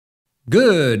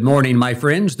Good morning, my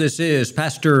friends. This is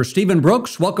Pastor Stephen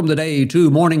Brooks. Welcome today to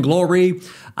Morning Glory,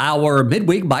 our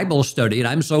midweek Bible study, and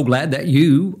I'm so glad that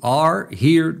you are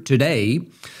here today.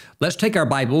 Let's take our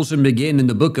Bibles and begin in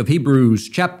the book of Hebrews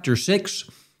chapter 6,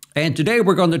 and today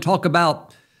we're going to talk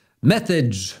about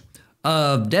methods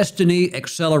of destiny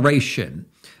acceleration.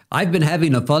 I've been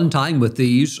having a fun time with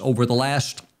these over the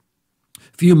last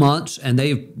few months, and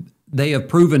they have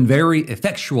proven very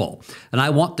effectual, and I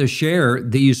want to share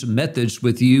these methods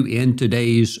with you in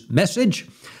today's message.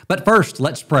 But first,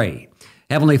 let's pray.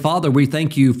 Heavenly Father, we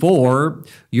thank you for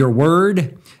your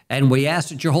word, and we ask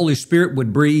that your Holy Spirit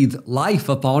would breathe life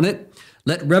upon it.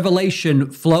 Let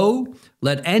revelation flow.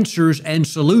 Let answers and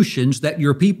solutions that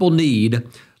your people need,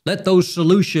 let those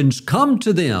solutions come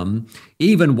to them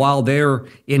even while they're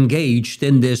engaged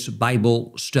in this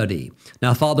Bible study.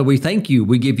 Now, Father, we thank you.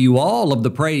 We give you all of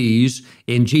the praise.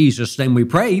 In Jesus' name we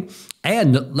pray.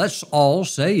 And let's all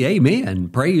say amen.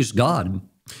 Praise God.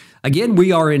 Again,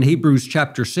 we are in Hebrews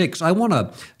chapter 6. I want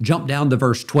to jump down to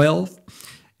verse 12.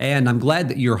 And I'm glad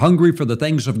that you're hungry for the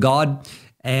things of God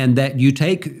and that you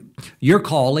take your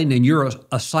calling and your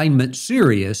assignment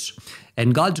serious.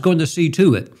 And God's going to see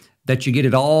to it that you get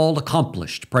it all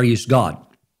accomplished. Praise God.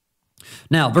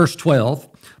 Now, verse 12,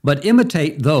 but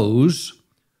imitate those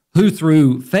who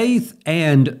through faith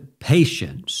and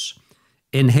patience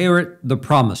inherit the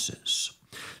promises.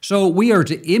 So we are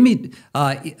to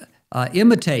imitate.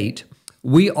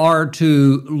 We are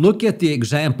to look at the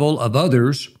example of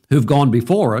others who've gone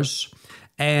before us,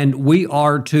 and we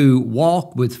are to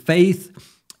walk with faith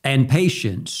and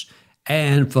patience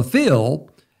and fulfill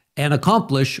and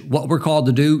accomplish what we're called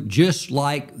to do just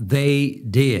like they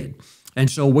did. And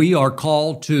so we are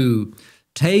called to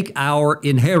take our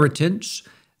inheritance,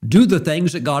 do the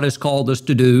things that God has called us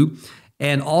to do,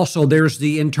 and also there's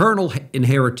the internal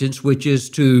inheritance, which is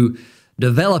to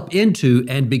develop into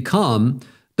and become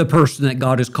the person that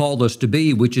God has called us to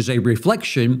be, which is a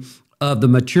reflection of the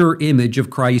mature image of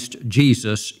Christ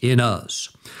Jesus in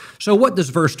us. So what does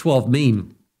verse 12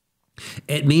 mean?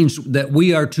 It means that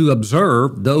we are to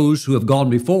observe those who have gone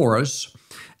before us,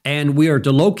 and we are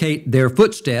to locate their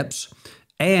footsteps,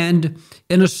 and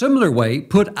in a similar way,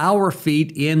 put our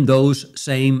feet in those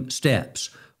same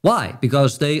steps. Why?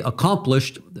 Because they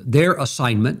accomplished their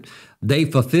assignment, they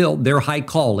fulfilled their high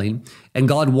calling, and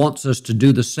God wants us to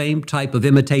do the same type of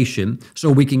imitation so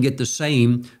we can get the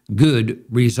same good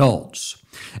results.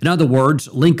 In other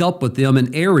words, link up with them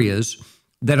in areas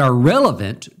that are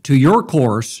relevant to your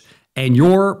course and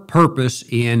your purpose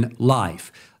in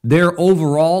life. Their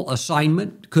overall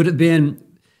assignment could have been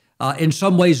in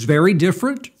some ways very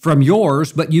different from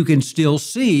yours, but you can still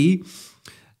see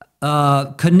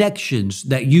connections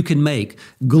that you can make,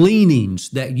 gleanings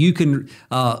that you can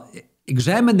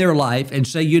examine their life and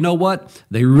say, you know what,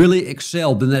 they really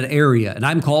excelled in that area, and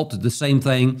I'm called to the same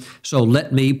thing, so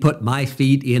let me put my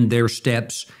feet in their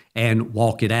steps and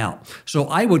walk it out. So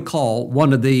I would call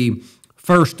one of the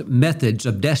first methods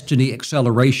of destiny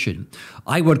acceleration,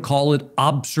 I would call it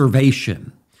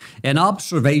observation. And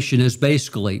observation is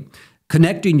basically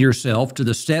connecting yourself to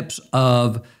the steps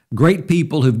of great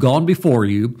people who've gone before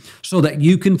you so that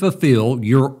you can fulfill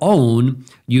your own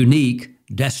unique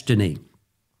destiny.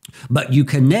 But you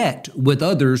connect with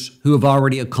others who have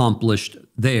already accomplished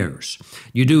theirs.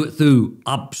 You do it through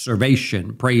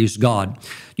observation. Praise God.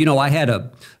 You know, I had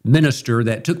a minister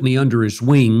that took me under his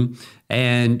wing,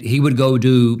 and he would go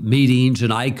do meetings,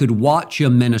 and I could watch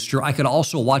him minister. I could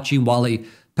also watch him while he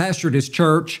pastored his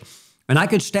church, and I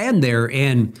could stand there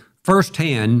and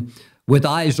firsthand, with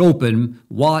eyes open,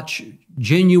 watch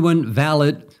genuine,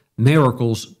 valid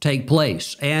miracles take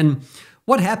place. And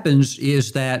what happens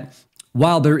is that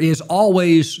while there is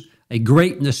always a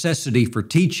great necessity for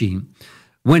teaching,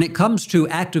 when it comes to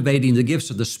activating the gifts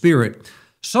of the Spirit,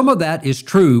 some of that is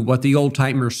true, what the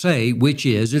old-timers say, which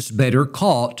is it's better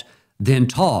caught than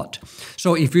taught.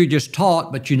 So if you're just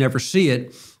taught but you never see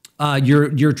it,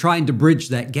 you're trying to bridge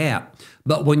that gap.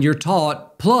 But when you're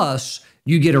taught, plus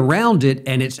you get around it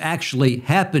and it's actually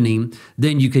happening,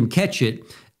 then you can catch it.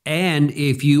 And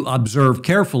if you observe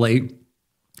carefully,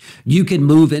 you can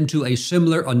move into a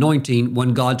similar anointing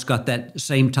when God's got that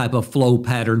same type of flow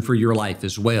pattern for your life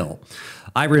as well.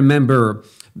 I remember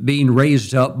being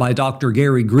raised up by Dr.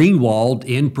 Gary Greenwald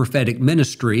in prophetic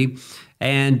ministry.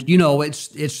 And, you know, it's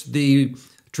the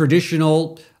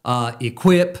traditional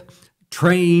equip,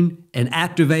 train, and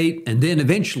activate, and then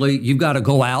eventually you've got to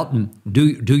go out and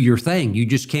do your thing. You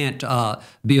just can't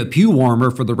be a pew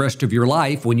warmer for the rest of your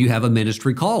life when you have a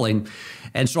ministry calling.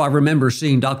 And so I remember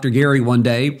seeing Dr. Gary one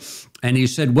day, and he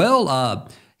said,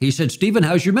 Stephen,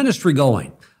 how's your ministry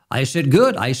going? I said,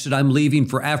 good. I said, I'm leaving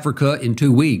for Africa in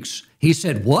 2 weeks. He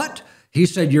said, what? He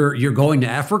said, you're going to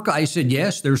Africa? I said,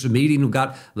 yes, there's a meeting. We've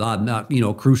got,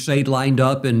 crusade lined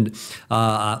up, and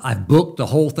I've booked the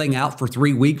whole thing out for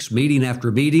 3 weeks, meeting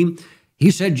after meeting. He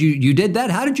said, you did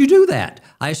that? How did you do that?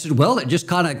 I said, well, it just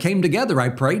kind of came together. I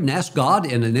prayed and asked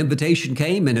God, and an invitation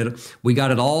came, and we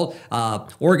got it all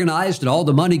organized, and all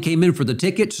the money came in for the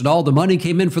tickets, and all the money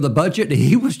came in for the budget. And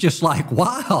he was just like,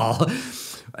 wow.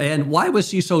 And why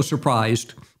was he so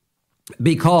surprised?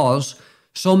 Because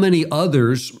so many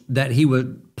others that he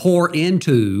would pour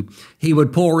into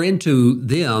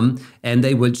them, and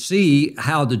they would see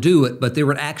how to do it, but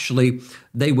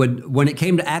when it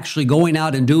came to actually going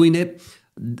out and doing it,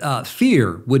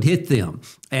 fear would hit them,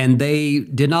 and they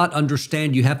did not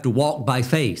understand you have to walk by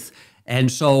faith.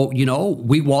 And so,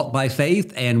 we walked by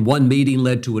faith, and one meeting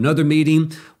led to another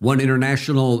meeting. One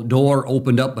international door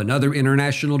opened up another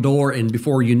international door, and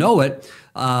before you know it,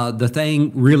 the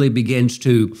thing really begins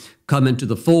to come into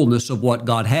the fullness of what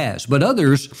God has. But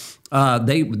others,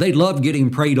 they loved getting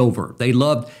prayed over. They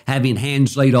loved having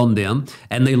hands laid on them,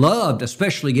 and they loved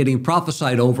especially getting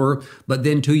prophesied over. But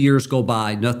then 2 years go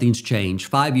by, nothing's changed.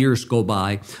 5 years go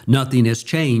by, nothing has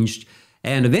changed.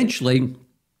 And eventually,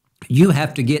 you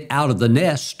have to get out of the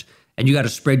nest, and you got to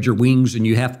spread your wings, and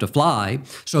you have to fly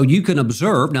so you can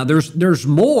observe. Now, there's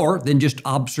more than just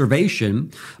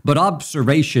observation, but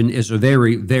observation is a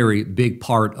very, very big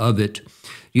part of it.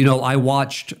 I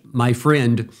watched my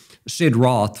friend Sid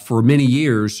Roth for many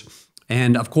years,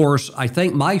 and of course, I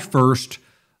think my first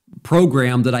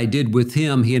program that I did with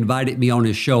him, he invited me on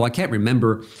his show. I can't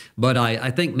remember, but I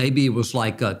think maybe it was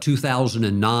like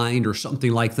 2009 or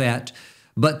something like that.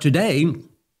 But today,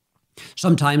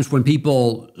 sometimes when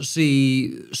people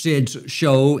see Sid's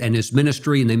show and his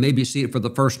ministry, and they maybe see it for the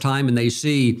first time, and they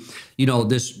see,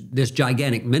 this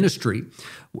gigantic ministry,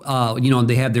 and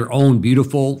they have their own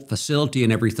beautiful facility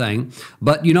and everything.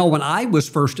 But, when I was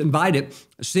first invited,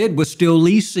 Sid was still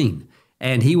leasing,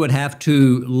 and he would have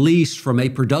to lease from a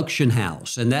production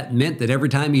house. And that meant that every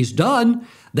time he's done,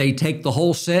 they take the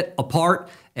whole set apart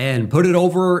and put it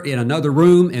over in another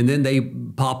room, and then they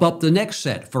pop up the next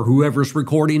set for whoever's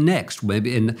recording next.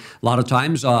 Maybe, and a lot of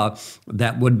times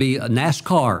that would be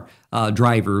NASCAR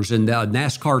drivers and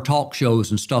NASCAR talk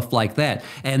shows and stuff like that.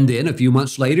 And then a few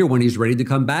months later, when he's ready to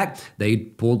come back, they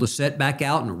pull the set back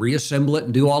out and reassemble it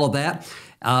and do all of that.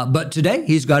 But today,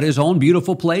 he's got his own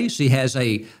beautiful place. He has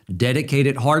a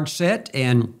dedicated hard set,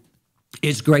 and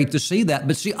it's great to see that.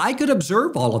 But see, I could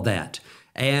observe all of that.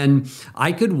 And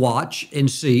I could watch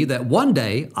and see that one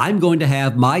day I'm going to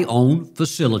have my own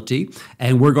facility,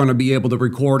 and we're going to be able to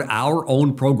record our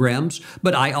own programs.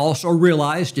 But I also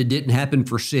realized it didn't happen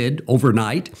for Sid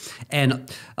overnight. And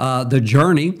the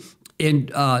journey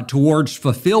towards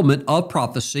fulfillment of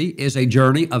prophecy is a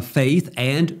journey of faith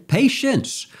and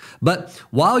patience. But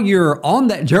while you're on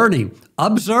that journey,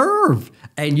 observe.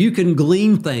 And you can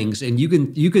glean things, and you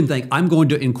can think, I'm going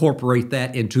to incorporate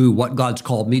that into what God's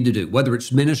called me to do, whether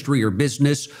it's ministry or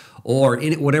business or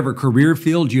in whatever career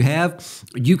field you have.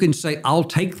 You can say, I'll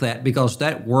take that because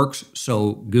that works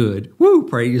so good. Woo,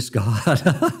 praise God.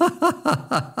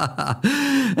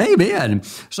 Amen.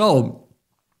 So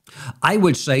I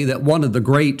would say that one of the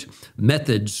great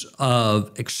methods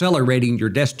of accelerating your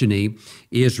destiny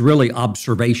is really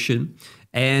observation.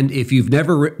 And if you've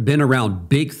never been around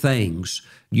big things,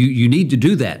 you need to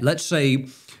do that. Let's say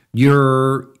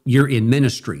you're in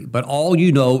ministry, but all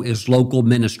you know is local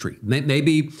ministry.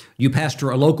 Maybe you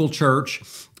pastor a local church,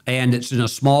 and it's in a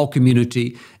small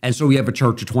community, and so we have a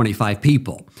church of 25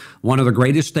 people. One of the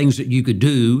greatest things that you could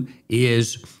do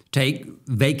is take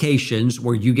vacations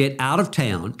where you get out of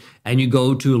town and you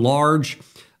go to large,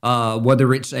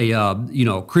 whether it's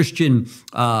a Christian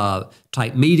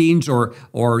type meetings or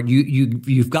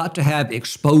you've got to have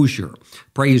exposure.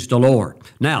 Praise the Lord.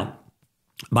 Now,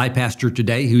 my pastor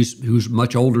today, who's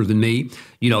much older than me,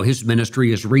 his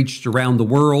ministry has reached around the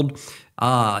world.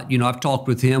 I've talked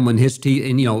with him when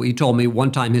he told me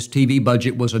one time his TV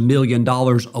budget was $1 million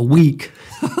a week.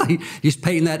 He's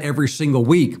paying that every single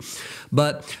week.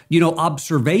 But,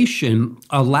 observation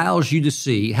allows you to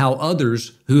see how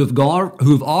others who've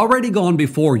already gone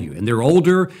before you, and they're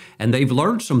older and they've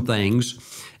learned some things.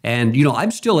 And,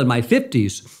 I'm still in my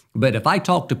 50s, but if I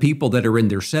talk to people that are in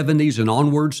their 70s and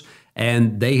onwards,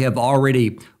 and they have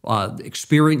already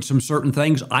experienced some certain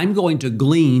things, I'm going to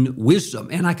glean wisdom.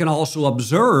 And I can also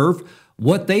observe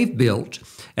what they've built,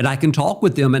 and I can talk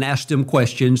with them and ask them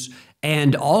questions,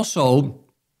 and also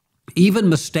even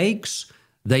mistakes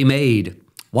they made.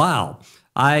 Wow.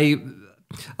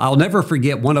 I'll never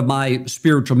forget one of my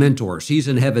spiritual mentors. He's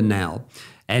in heaven now.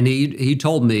 and he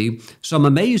told me some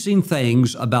amazing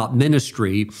things about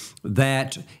ministry,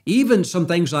 that even some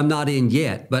things I'm not in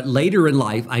yet, but later in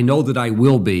life I know that I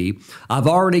will be. I've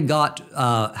already got,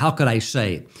 how could I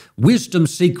say, wisdom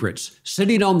secrets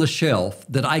sitting on the shelf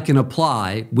that I can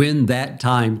apply when that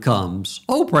time comes.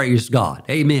 Oh, praise God.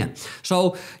 Amen.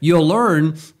 So you'll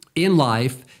learn in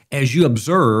life as you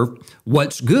observe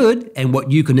what's good and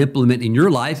what you can implement in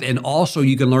your life, and also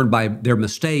you can learn by their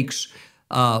mistakes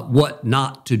what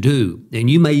not to do. And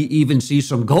you may even see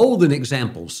some golden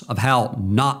examples of how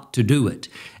not to do it.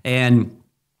 And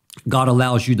God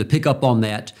allows you to pick up on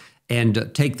that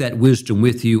and take that wisdom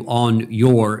with you on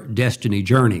your destiny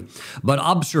journey. But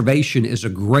observation is a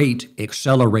great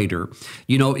accelerator.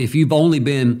 You know, if you've only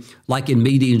been like in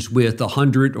meetings with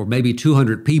 100 or maybe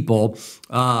 200 people,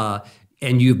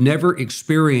 and you've never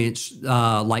experienced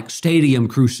like stadium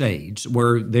crusades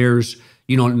where there's,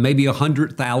 you know, maybe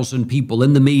 100,000 people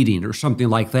in the meeting or something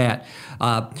like that,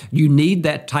 you need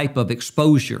that type of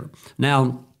exposure.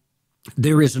 Now,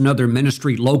 there is another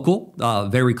ministry local,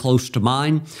 very close to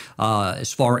mine,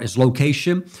 as far as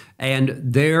location, and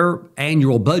their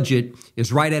annual budget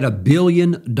is right at $1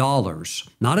 billion.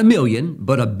 Not a million,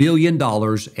 but $1 billion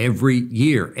every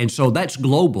year. And so that's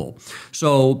global.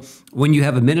 So when you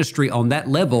have a ministry on that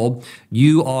level,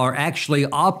 you are actually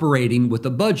operating with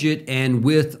a budget and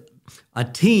with a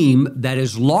team that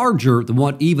is larger than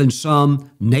what even some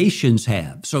nations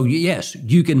have. So yes,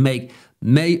 you can make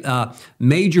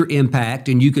major impact,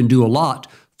 and you can do a lot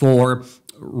for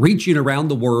reaching around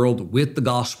the world with the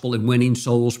gospel and winning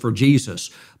souls for Jesus.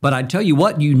 But I tell you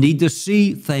what, you need to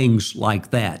see things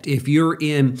like that. If you're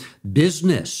in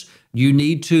business, you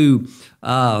need to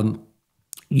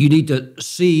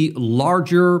see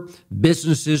larger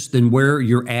businesses than where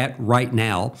you're at right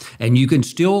now, and you can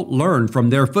still learn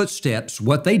from their footsteps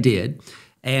what they did,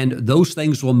 and those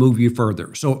things will move you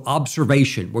further. So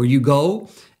observation, where you go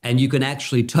and you can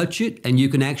actually touch it and you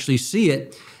can actually see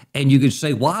it, and you can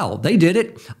say, wow, they did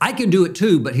it. I can do it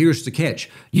too, but here's the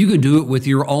catch. You can do it with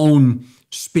your own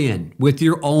spin, with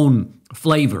your own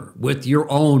flavor, with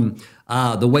your own,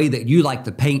 the way that you like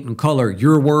to paint and color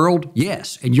your world.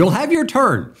 Yes, and you'll have your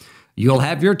turn. You'll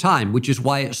have your time, which is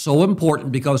why it's so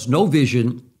important, because no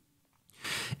vision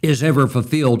is ever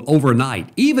fulfilled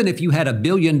overnight. Even if you had $1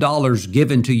 billion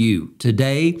given to you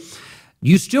today,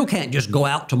 you still can't just go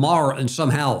out tomorrow and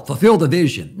somehow fulfill the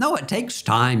vision. No, it takes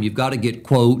time. You've got to get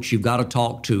quotes. You've got to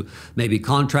talk to maybe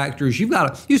contractors.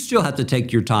 You still have to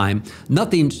take your time.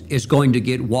 Nothing is going to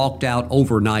get walked out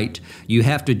overnight. You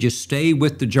have to just stay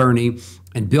with the journey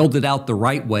and build it out the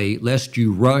right way, lest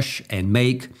you rush and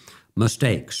make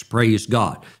mistakes. Praise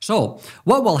God. So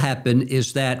what will happen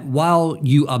is that while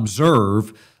you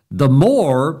observe, the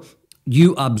more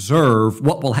you observe,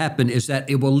 what will happen is that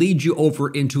it will lead you over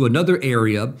into another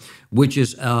area, which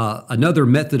is another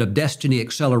method of destiny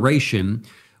acceleration,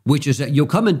 which is that you'll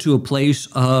come into a place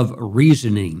of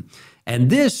reasoning.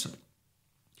 And this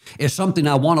is something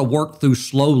I want to work through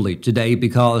slowly today,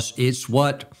 because it's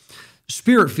what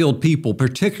Spirit-filled people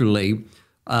particularly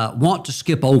want to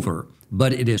skip over.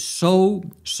 But it is so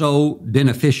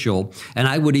beneficial, and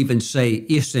I would even say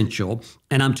essential,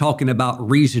 and I'm talking about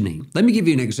reasoning. Let me give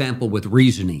you an example with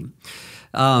reasoning.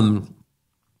 I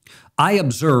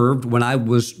observed when I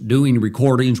was doing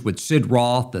recordings with Sid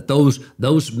Roth that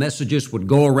those messages would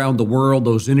go around the world,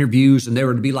 those interviews, and there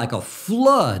would be like a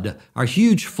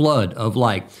huge flood of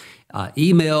like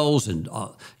emails and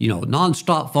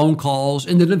nonstop phone calls,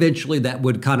 and then eventually that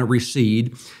would kind of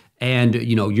recede. And,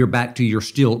 you're back to your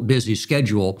still busy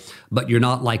schedule, but you're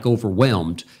not like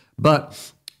overwhelmed.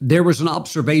 But there was an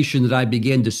observation that I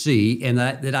began to see, and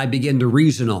that I began to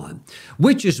reason on.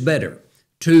 Which is better,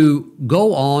 to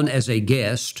go on as a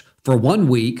guest for 1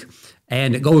 week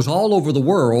and it goes all over the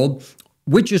world?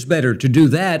 Which is better, to do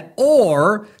that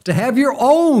or to have your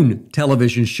own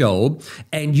television show,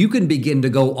 and you can begin to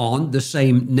go on the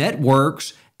same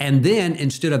networks? And then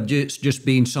instead of just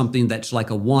being something that's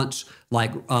like a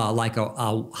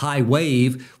high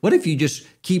wave, what if you just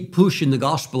keep pushing the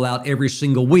gospel out every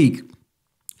single week?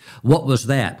 What was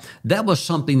that? That was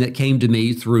something that came to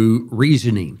me through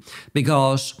reasoning,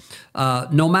 because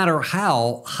no matter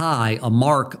how high a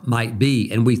mark might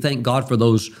be, and we thank God for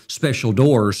those special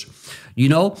doors,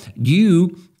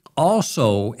 you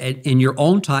also, in your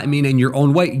own timing, in your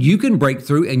own way, you can break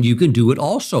through and you can do it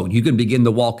also. You can begin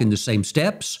to walk in the same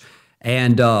steps.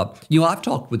 And, I've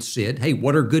talked with Sid, hey,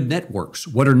 what are good networks?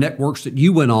 What are networks that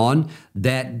you went on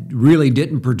that really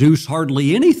didn't produce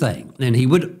hardly anything? And he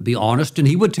would be honest and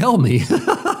he would tell me,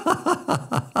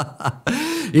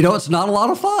 it's not a lot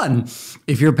of fun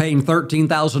if you're paying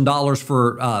 $13,000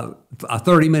 for a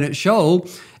 30-minute show,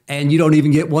 and you don't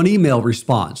even get one email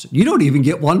response. You don't even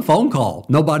get one phone call.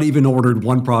 Nobody even ordered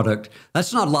one product.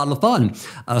 That's not a lot of fun,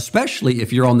 especially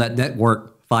if you're on that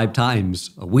network 5 times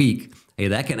a week. Hey,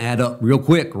 that can add up real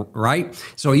quick, right?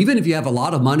 So even if you have a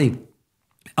lot of money,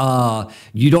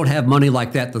 you don't have money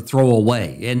like that to throw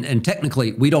away. And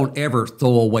technically, we don't ever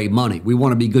throw away money. We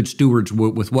want to be good stewards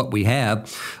with what we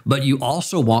have, but you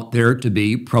also want there to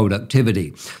be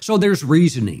productivity. So there's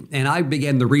reasoning. And I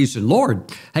began to reason,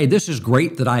 Lord, hey, this is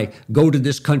great that I go to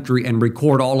this country and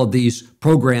record all of these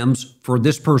programs for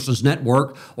this person's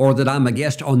network, or that I'm a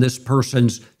guest on this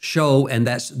person's show and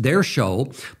that's their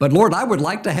show. But Lord, I would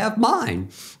like to have mine.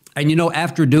 And you know,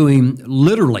 after doing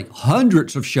literally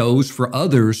hundreds of shows for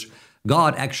others,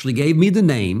 God actually gave me the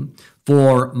name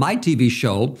for my TV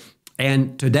show.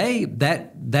 And today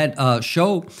that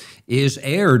show is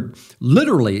aired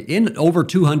literally in over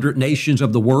 200 nations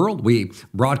of the world. We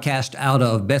broadcast out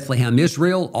of Bethlehem,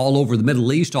 Israel, all over the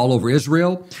Middle East, all over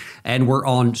Israel. And we're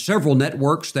on several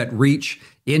networks that reach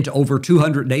into over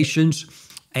 200 nations.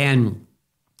 And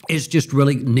it's just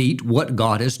really neat what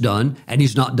God has done, and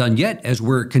He's not done yet as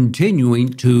we're continuing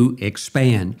to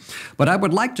expand. But I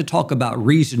would like to talk about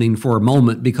reasoning for a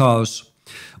moment, because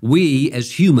we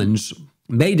as humans,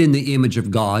 made in the image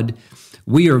of God,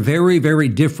 we are very, very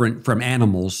different from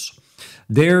animals.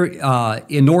 There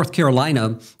in North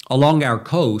Carolina, along our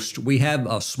coast, we have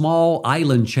a small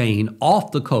island chain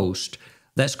off the coast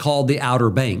that's called the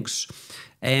Outer Banks.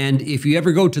 And if you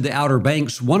ever go to the Outer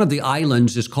Banks, one of the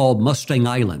islands is called Mustang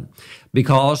Island,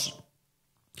 because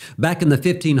back in the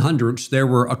 1500s, there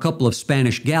were a couple of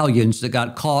Spanish galleons that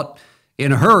got caught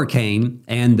in a hurricane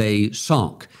and they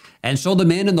sunk. And so the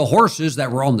men and the horses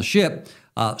that were on the ship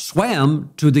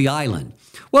swam to the island.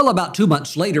 Well, about 2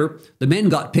 months later, the men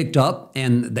got picked up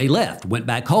and they left, went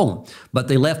back home. But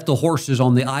they left the horses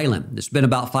on the island. It's been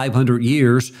about 500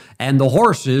 years, and the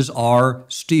horses are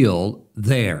still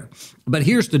there. But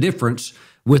here's the difference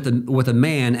with a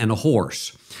man and a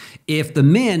horse. If the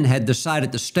men had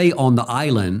decided to stay on the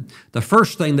island, the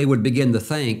first thing they would begin to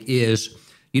think is,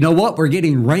 you know what, we're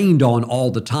getting rained on all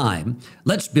the time.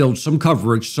 Let's build some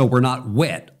coverage so we're not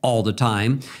wet all the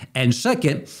time. And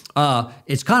second,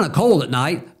 it's kind of cold at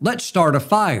night. Let's start a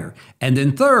fire. And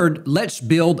then third, let's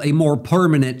build a more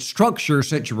permanent structure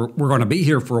since we're going to be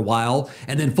here for a while.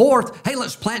 And then fourth, hey,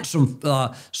 let's plant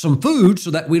some food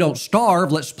so that we don't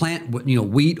starve. Let's plant,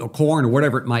 wheat or corn or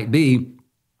whatever it might be.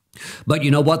 But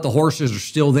you know what? The horses are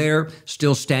still there,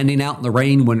 still standing out in the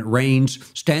rain when it rains,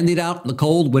 standing out in the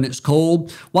cold when it's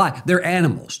cold. Why? They're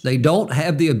animals. They don't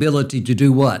have the ability to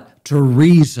do what? To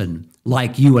reason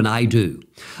like you and I do.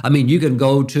 I mean, you can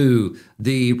go to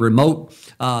the remote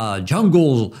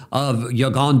jungle of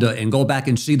Uganda and go back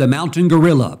and see the mountain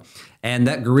gorilla. And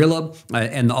that gorilla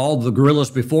and all the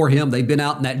gorillas before him, they've been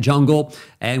out in that jungle.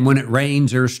 And when it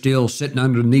rains, they're still sitting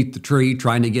underneath the tree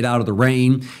trying to get out of the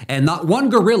rain. And not one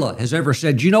gorilla has ever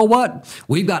said, you know what?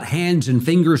 We've got hands and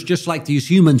fingers just like these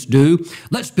humans do.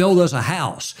 Let's build us a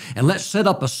house and let's set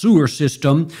up a sewer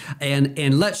system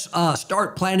and let's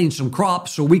start planting some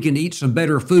crops so we can eat some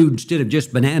better food instead of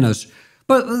just bananas.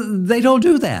 But they don't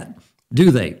do that. Do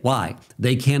they? Why?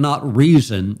 They cannot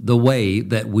reason the way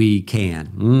that we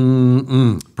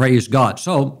can. Praise God.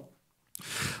 So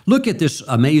look at this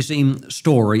amazing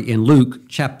story in Luke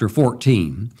chapter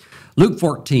 14. Luke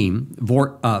 14,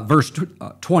 verse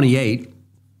 28,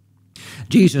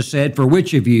 Jesus said, "For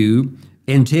which of you,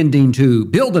 intending to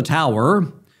build a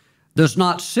tower, does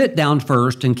not sit down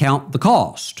first and count the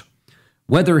cost,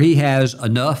 whether he has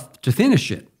enough to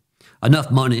finish it?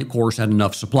 Enough money, of course, and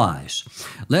enough supplies.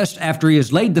 Lest after he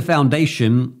has laid the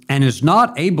foundation and is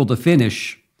not able to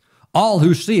finish, all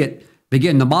who see it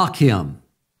begin to mock him."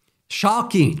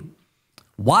 Shocking,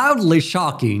 wildly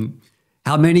shocking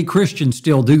how many Christians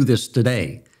still do this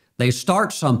today. They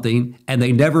start something and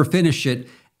they never finish it.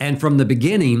 And from the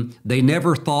beginning, they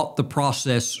never thought the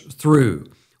process through.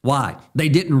 Why? They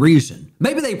didn't reason.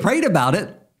 Maybe they prayed about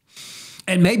it,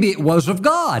 and maybe it was of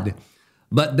God.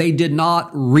 But they did not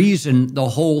reason the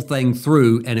whole thing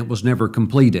through, and it was never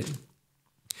completed.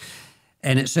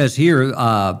 And it says here,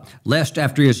 lest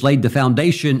after he has laid the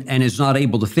foundation and is not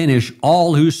able to finish,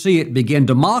 all who see it begin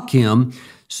to mock him,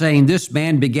 saying, "This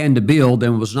man began to build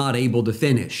and was not able to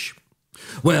finish."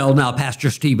 Well, now, Pastor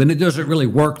Stephen, it doesn't really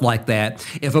work like that.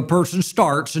 If a person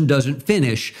starts and doesn't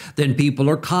finish, then people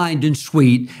are kind and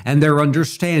sweet and they're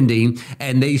understanding,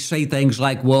 and they say things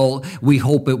like, well, we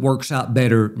hope it works out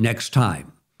better next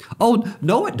time. Oh,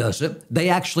 no, it doesn't. They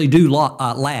actually do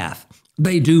laugh.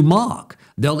 They do mock.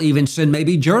 They'll even send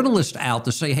maybe journalists out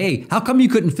to say, hey, how come you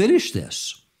couldn't finish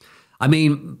this? I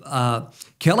mean,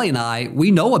 Kelly and I,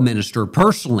 we know a minister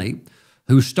personally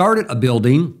who started a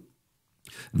building,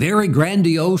 very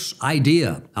grandiose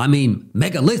idea. I mean,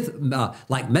 megalithic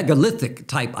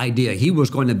type idea. He was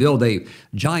going to build a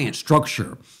giant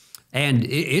structure. And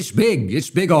it's big. It's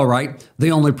big, all right.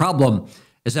 The only problem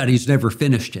is that he's never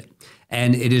finished it.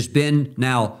 And it has been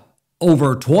now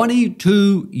over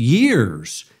 22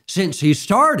 years since he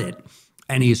started,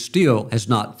 and he still has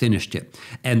not finished it.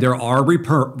 And there are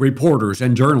reporters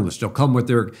and journalists. They'll come with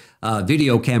their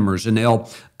video cameras, and they'll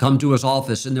come to his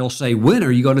office, and they'll say, when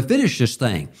are you going to finish this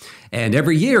thing? And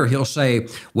every year he'll say,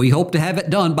 we hope to have it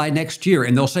done by next year.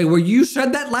 And they'll say, well, you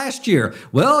said that last year.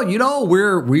 Well, you know,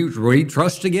 we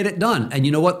trust to get it done. And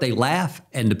you know what? They laugh,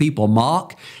 and the people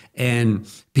mock, and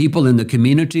people in the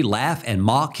community laugh and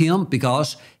mock him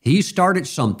because he started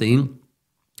something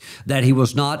that he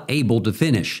was not able to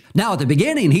finish. Now, at the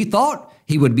beginning, he thought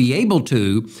he would be able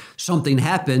to. Something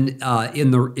happened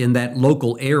in that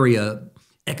local area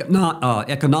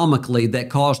economically that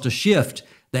caused a shift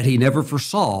that he never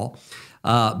foresaw.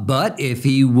 But if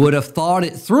he would have thought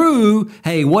it through,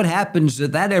 hey, what happens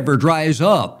if that ever dries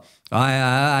up?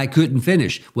 I couldn't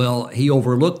finish. Well, he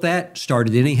overlooked that,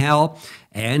 started anyhow,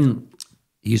 and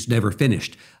he's never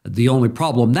finished. The only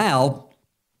problem now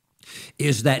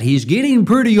is that he's getting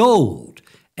pretty old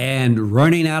and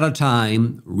running out of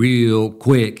time real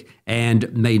quick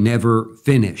and may never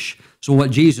finish. So what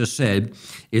Jesus said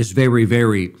is very,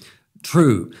 very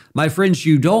true. My friends,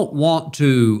 you don't want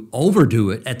to overdo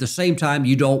it. At the same time,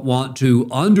 you don't want to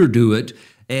underdo it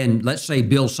and, let's say,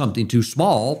 build something too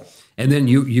small, and then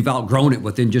you've outgrown it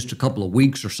within just a couple of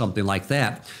weeks or something like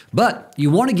that. But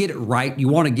you want to get it right. You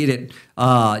want to get it.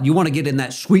 You want to get in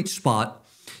that sweet spot.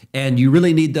 And you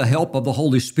really need the help of the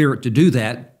Holy Spirit to do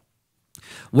that,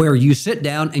 where you sit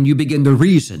down and you begin to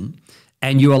reason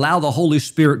and you allow the Holy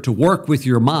Spirit to work with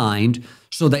your mind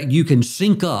so that you can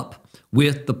sync up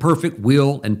with the perfect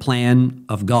will and plan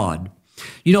of God.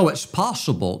 You know, it's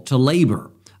possible to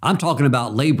labor. I'm talking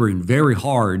about laboring very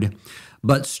hard,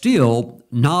 but still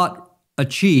not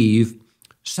achieve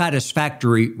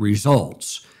satisfactory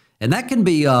results. And that can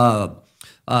be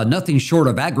nothing short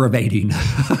of aggravating,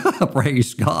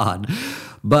 praise God.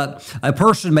 But a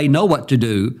person may know what to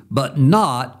do, but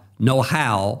not know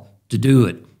how to do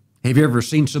it. Have you ever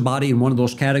seen somebody in one of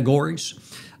those categories?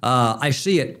 I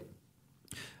see it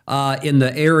in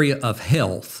the area of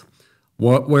health,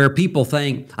 where people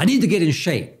think, I need to get in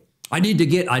shape. I need to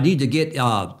get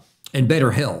in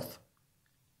better health.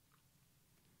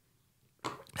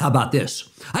 How about this?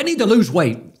 I need to lose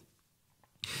weight.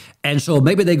 And so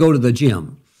maybe they go to the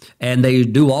gym and they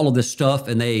do all of this stuff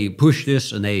and they push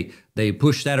this and they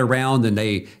push that around and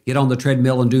they get on the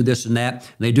treadmill and do this and that.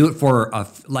 And they do it for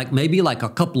maybe a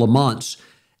couple of months.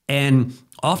 And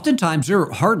oftentimes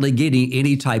they're hardly getting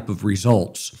any type of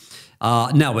results.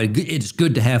 Now, it's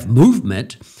good to have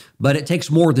movement, but it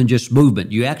takes more than just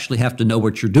movement. You actually have to know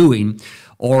what you're doing,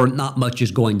 or not much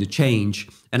is going to change.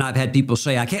 And I've had people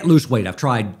say, I can't lose weight. I've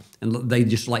tried, and they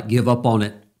just give up on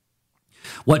it.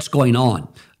 What's going on?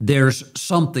 There's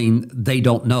something they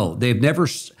don't know. They've never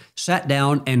sat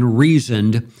down and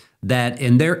reasoned that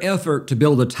in their effort to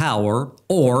build a tower,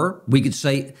 or we could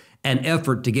say an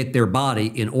effort to get their body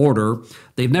in order,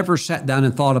 they've never sat down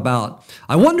and thought about,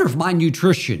 I wonder if my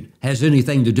nutrition has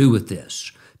anything to do with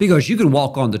this. Because you can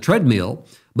walk on the treadmill,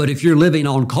 but if you're living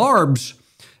on carbs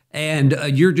and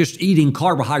you're just eating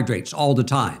carbohydrates all the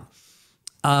time,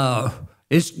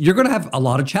 you're going to have a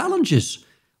lot of challenges.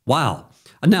 Wow.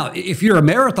 Now, if you're a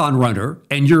marathon runner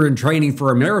and you're in training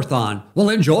for a marathon, well,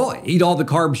 enjoy. Eat all the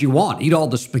carbs you want. Eat all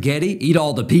the spaghetti. Eat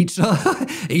all the pizza.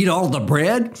 Eat all the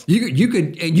bread. You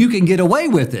can get away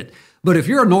with it. But if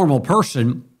you're a normal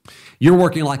person, you're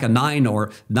working like a 9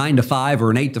 to 5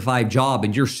 or an 8 to 5 job,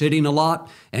 and you're sitting a lot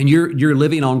and you're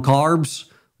living on carbs.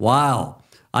 Wow.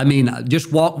 I mean,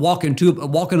 just walking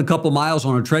a couple miles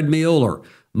on a treadmill or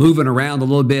moving around a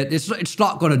little bit, it's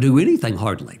not going to do anything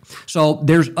hardly. So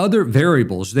there's other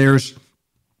variables. There's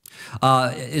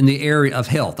in the area of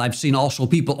health. I've seen also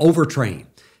people overtrain,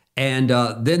 and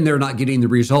then they're not getting the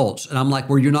results. And I'm like,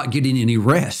 well, you're not getting any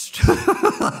rest.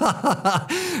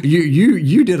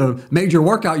 You did a major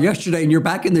workout yesterday, and you're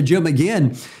back in the gym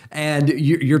again, and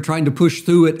you're trying to push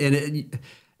through it,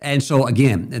 and so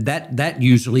again, that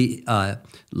usually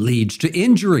leads to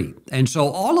injury. And so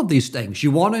all of these things,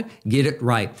 you want to get it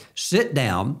right. Sit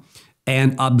down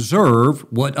and observe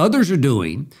what others are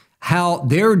doing, how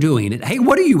they're doing it. Hey,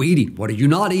 what are you eating? What are you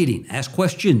not eating? Ask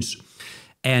questions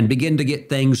and begin to get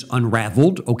things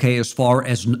unraveled, okay, as far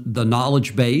as the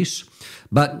knowledge base.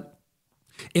 But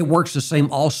it works the same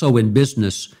also in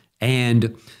business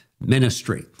and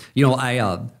ministry. You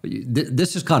know,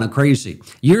 this is kind of crazy.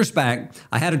 Years back,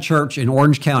 I had a church in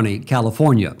Orange County,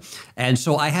 California. And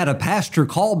so I had a pastor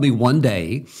call me one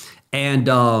day, and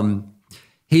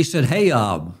he said, hey,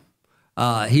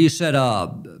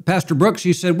 Pastor Brooks,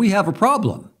 he said, we have a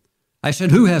problem. I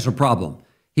said, who has a problem?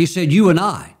 He said, you and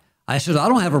I. I said, I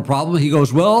don't have a problem. He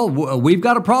goes, well, we've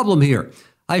got a problem here.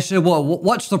 I said, well,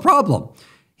 what's the problem?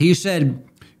 He said,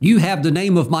 you have the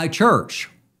name of my church.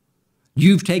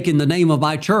 You've taken the name of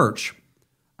my church.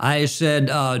 I said,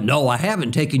 no, I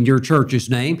haven't taken your church's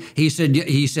name. He said,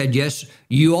 yes,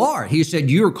 you are. He said,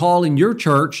 you're calling your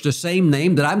church the same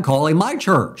name that I'm calling my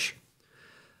church.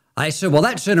 I said, well,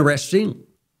 that's interesting.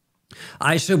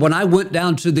 I said, when I went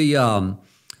down to the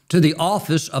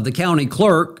office of the county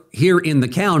clerk here in the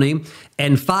county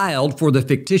and filed for the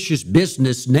fictitious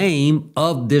business name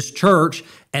of this church,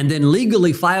 and then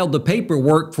legally filed the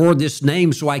paperwork for this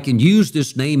name so I can use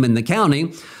this name in the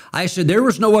county, I said, there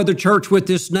was no other church with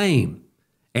this name.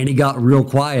 And he got real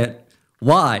quiet.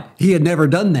 Why? He had never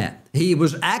done that. He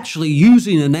was actually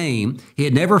using a name. He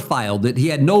had never filed it. He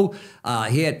had no,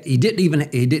 he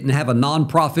didn't have a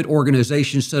nonprofit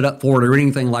organization set up for it or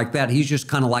anything like that. He's just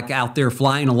kind of like out there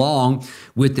flying along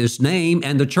with this name.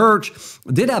 And the church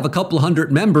did have a couple of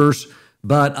hundred members,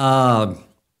 but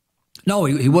no,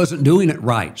 he wasn't doing it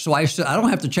right. So I said, I don't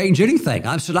have to change anything.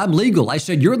 I said, I'm legal. I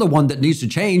said, you're the one that needs to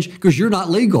change because you're not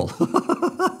legal.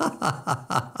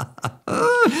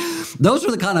 Those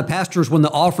are the kind of pastors, when the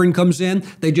offering comes in,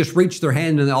 they just reach their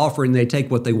hand in the offering and they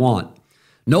take what they want.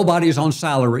 Nobody's on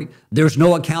salary. There's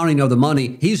no accounting of the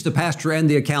money. He's the pastor and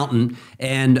the accountant,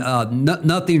 and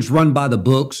nothing's run by the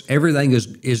books. Everything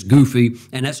is goofy.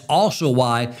 And that's also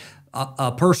why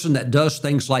a person that does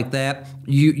things like that,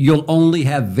 you'll only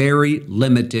have very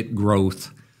limited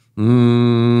growth.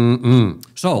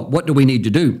 So what do we need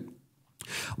to do?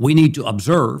 We need to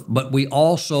observe, but we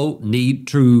also need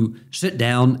to sit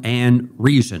down and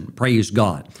reason. Praise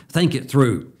God. Think it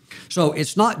through. So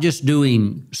it's not just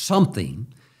doing something,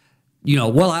 you know,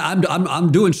 well,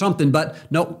 I'm doing something, but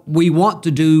no, we want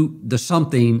to do the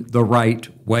something the right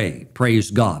way. Praise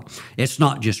God. It's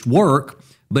not just work,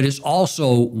 but it's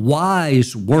also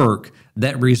wise work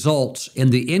that results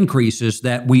in the increases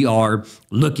that we are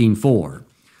looking for.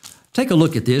 Take a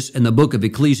look at this in the book of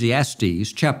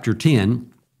Ecclesiastes, chapter 10,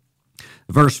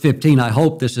 verse 15. I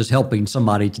hope this is helping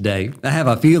somebody today. I have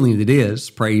a feeling it is.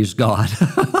 Praise God.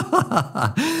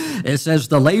 It says,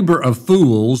 the labor of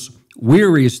fools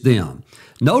wearies them.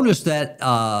 Notice that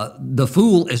the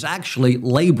fool is actually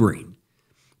laboring,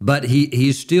 but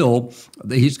he's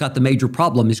got the major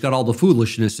problem. He's got all the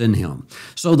foolishness in him.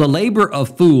 So the labor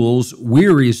of fools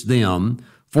wearies them,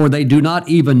 for they do not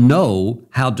even know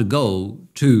how to go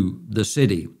to the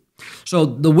city. So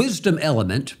the wisdom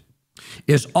element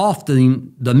is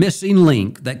often the missing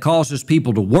link that causes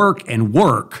people to work and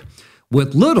work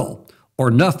with little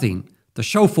or nothing to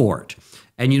show for it.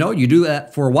 And you know, you do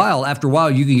that for a while. After a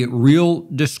while, you can get real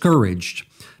discouraged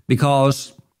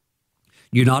because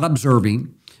you're not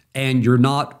observing and you're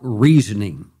not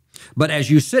reasoning. But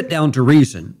as you sit down to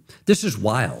reason, this is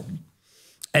wild.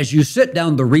 As you sit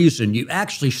down to reason, you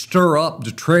actually stir up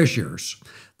the treasures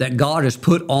that God has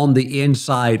put on the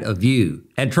inside of you.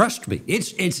 And trust me,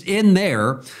 it's in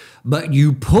there, but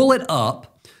you pull it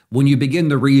up when you begin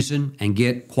to reason and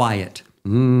get quiet.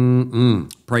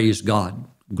 Praise God.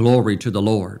 Glory to the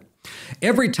Lord.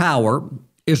 Every tower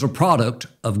is a product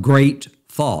of great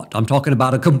thought. I'm talking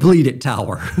about a completed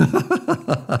tower.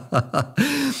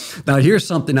 Now, here's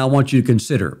something I want you to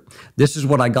consider. This is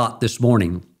what I got this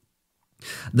morning.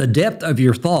 The depth of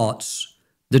your thoughts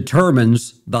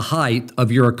determines the height of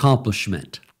your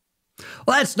accomplishment.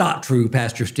 Well, that's not true,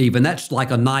 Pastor Stephen. That's like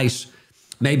a nice,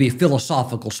 maybe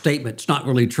philosophical statement. It's not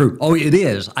really true. Oh, it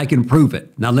is. I can prove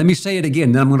it. Now, let me say it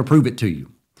again, then I'm going to prove it to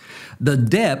you. The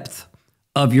depth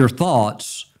of your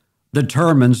thoughts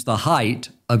determines the height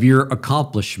of your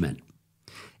accomplishment.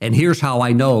 And here's how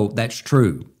I know that's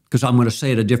true, because I'm going to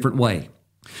say it a different way.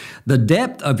 The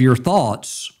depth of your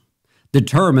thoughts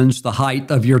determines the height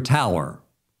of your tower.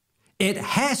 It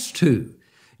has to.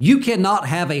 You cannot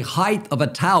have a height of a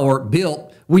tower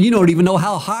built when you don't even know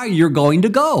how high you're going to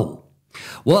go.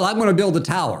 Well, I'm going to build a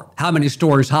tower. How many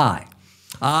stories high?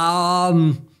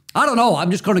 I don't know.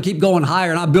 I'm just going to keep going higher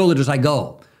and I'll build it as I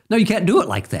go. No, you can't do it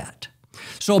like that.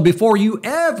 So before you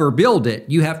ever build it,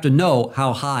 you have to know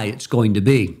how high it's going to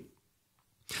be.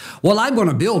 Well, I'm going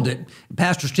to build it.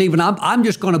 Pastor Stephen, I'm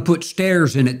just going to put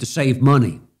stairs in it to save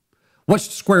money. What's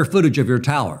the square footage of your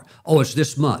tower? Oh, it's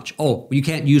this much. Oh, you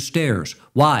can't use stairs.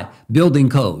 Why? Building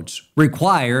codes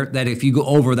require that if you go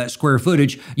over that square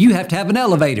footage, you have to have an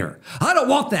elevator. I don't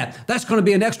want that. That's going to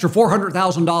be an extra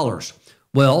 $400,000.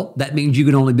 Well, that means you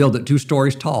can only build it 2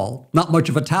 stories tall. Not much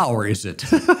of a tower, is it?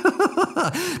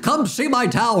 Come see my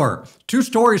tower, 2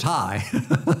 stories high.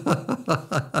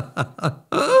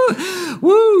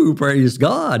 Woo, praise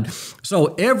God.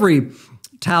 So every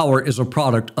tower is a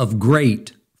product of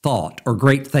great thought or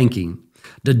great thinking.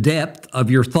 The depth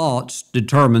of your thoughts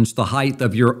determines the height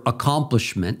of your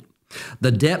accomplishment.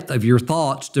 The depth of your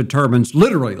thoughts determines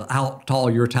literally how tall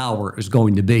your tower is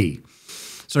going to be.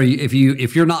 So if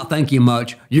you're not thinking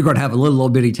much, you're going to have a little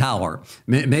bitty tower.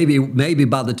 Maybe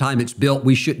by the time it's built,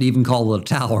 we shouldn't even call it a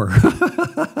tower.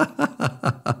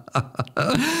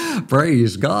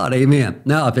 Praise God, amen.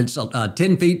 Now, if it's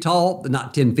 10 feet tall,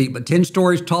 not 10 feet, but 10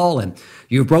 stories tall, and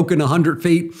you've broken 100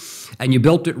 feet, and you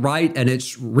built it right, and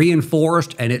it's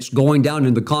reinforced, and it's going down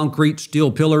into concrete, steel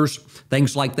pillars,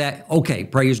 things like that, okay,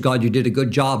 praise God, you did a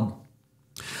good job.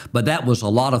 But that was a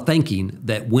lot of thinking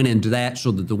that went into that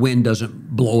so that the wind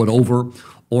doesn't blow it over,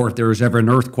 or if there's ever an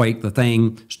earthquake, the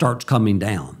thing starts coming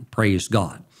down. Praise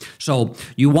God. So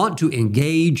you want to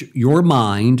engage your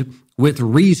mind with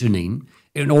reasoning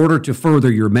in order to further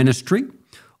your ministry,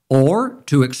 or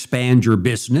to expand your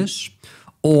business,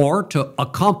 or to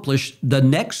accomplish the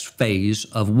next phase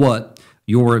of what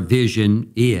your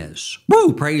vision is.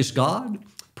 Woo! Praise God.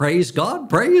 Praise God.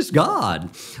 Praise God.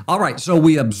 All right, so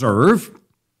we observe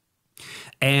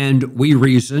and we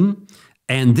reason,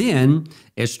 and then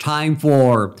it's time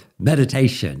for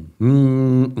meditation.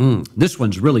 This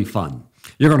one's really fun.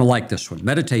 You're going to like this one.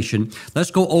 Meditation.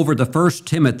 Let's go over to 1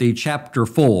 Timothy chapter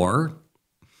 4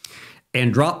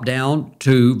 and drop down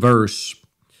to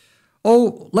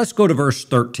let's go to verse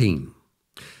 13.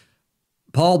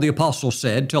 Paul the apostle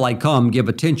said, "Till I come, give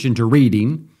attention to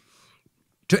reading,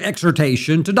 to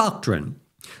exhortation, to doctrine.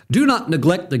 Do not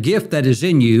neglect the gift that is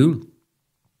in you,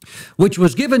 which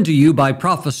was given to you by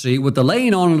prophecy with the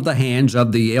laying on of the hands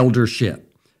of the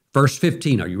eldership." Verse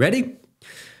 15, are you ready?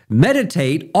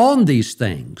 "Meditate on these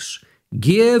things.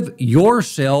 Give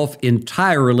yourself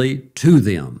entirely to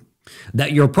them,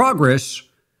 that your progress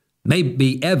may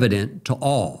be evident to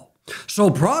all." So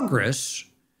progress,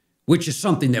 which is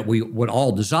something that we would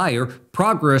all desire,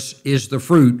 progress is the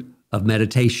fruit of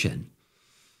meditation.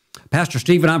 "Pastor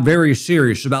Stephen, I'm very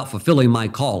serious about fulfilling my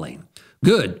calling."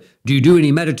 Good. Do you do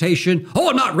any meditation? "Oh,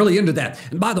 I'm not really into that.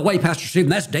 And by the way, Pastor Stephen,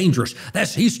 that's dangerous.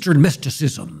 That's Eastern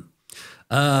mysticism."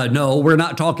 No, we're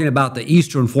not talking about the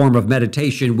Eastern form of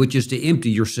meditation, which is to empty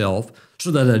yourself so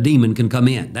that a demon can come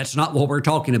in. That's not what we're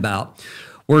talking about.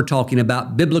 We're talking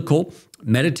about biblical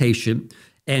meditation.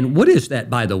 And what is that,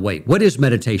 by the way? What is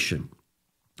meditation?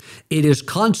 It is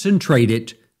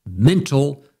concentrated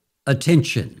mental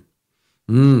attention.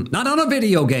 Not on a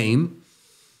video game,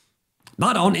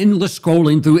 not on endless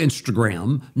scrolling through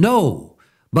Instagram, no,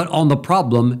 but on the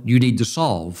problem you need to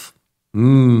solve.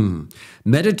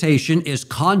 Meditation is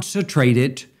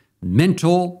concentrated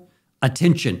mental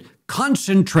attention.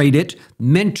 Concentrated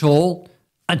mental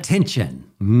attention.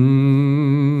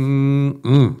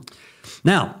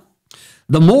 Now,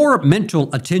 the more mental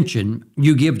attention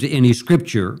you give to any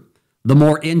scripture, the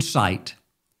more insight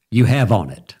you have on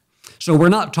it. So we're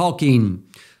not talking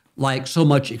like so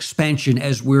much expansion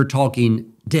as we're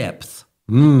talking depth.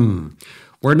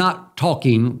 We're not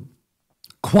talking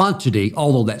quantity,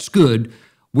 although that's good.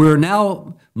 We're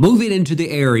now moving into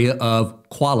the area of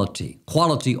quality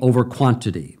over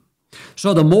quantity.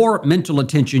 So the more mental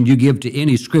attention you give to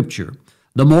any scripture,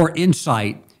 the more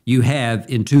insight you have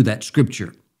into that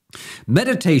scripture.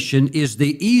 Meditation is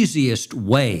the easiest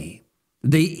way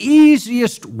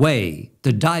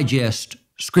to digest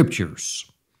scriptures.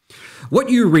 What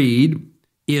you read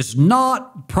is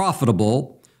not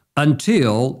profitable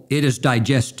until it is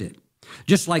digested.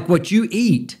 Just like what you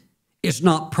eat is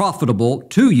not profitable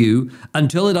to you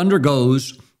until it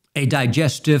undergoes a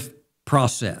digestive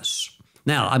process.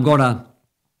 Now, I'm going to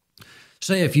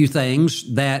say a few things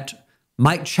that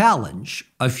might challenge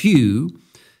a few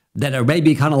that are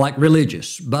maybe kind of like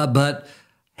religious, but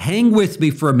hang with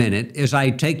me for a minute as I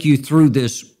take you through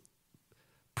this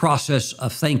process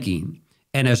of thinking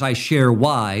and as I share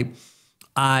why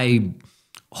I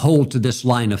hold to this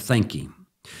line of thinking.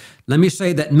 Let me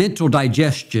say that mental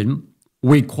digestion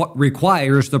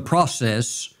requires the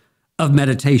process of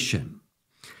meditation.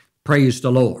 Praise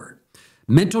the Lord.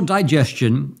 Mental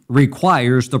digestion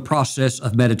requires the process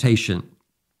of meditation.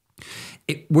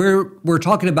 We're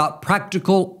talking about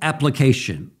practical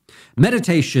application.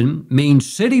 Meditation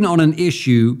means sitting on an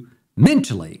issue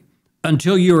mentally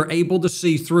until you are able to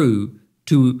see through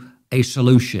to a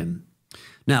solution.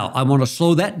 Now, I want to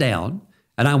slow that down,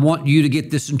 and I want you to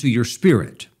get this into your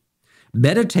spirit.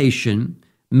 Meditation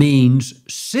means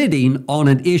sitting on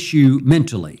an issue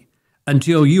mentally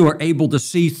until you are able to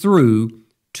see through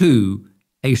to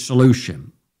a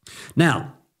solution.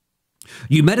 Now,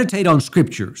 you meditate on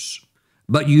scriptures,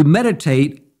 but you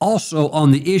meditate also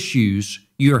on the issues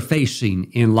you're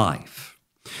facing in life.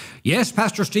 Yes,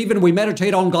 Pastor Stephen, we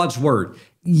meditate on God's Word.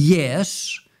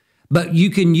 Yes, but you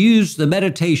can use the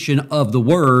meditation of the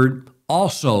Word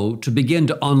also to begin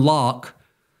to unlock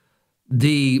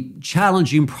the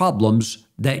challenging problems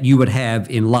that you would have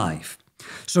in life.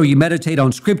 So you meditate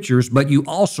on scriptures, but you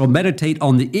also meditate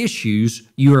on the issues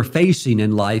you are facing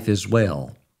in life as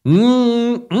well.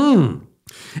 And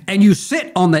you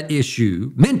sit on that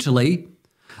issue mentally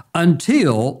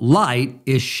until light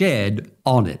is shed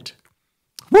on it.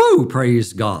 Woo!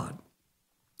 Praise God.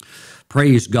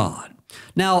 Praise God.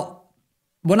 Now,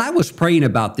 when I was praying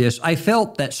about this, I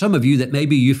felt that some of you that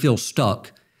maybe you feel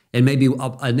stuck in maybe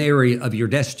an area of your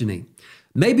destiny.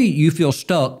 Maybe you feel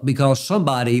stuck because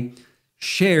somebody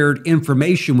shared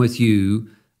information with you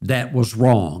that was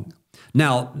wrong.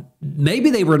 Now, maybe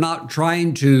they were not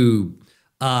trying to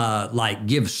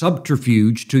give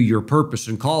subterfuge to your purpose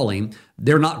and calling.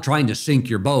 They're not trying to sink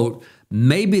your boat.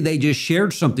 Maybe they just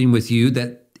shared something with you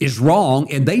that is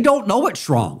wrong and they don't know it's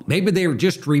wrong. Maybe they're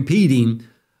just repeating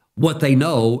what they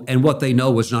know, and what they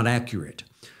know is not accurate.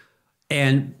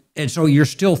 And so you're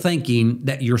still thinking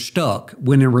that you're stuck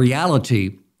when in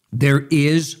reality, there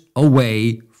is a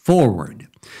way forward.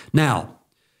 Now,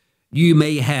 you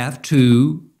may have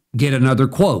to get another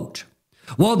quote.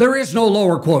 Well, there is no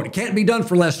lower quote. It can't be done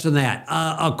for less than that,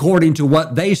 according to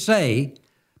what they say,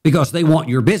 because they want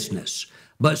your business.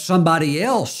 But somebody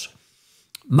else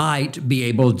might be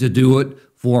able to do it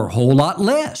for a whole lot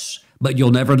less. But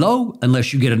you'll never know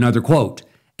unless you get another quote.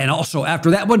 And also after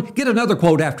that one, get another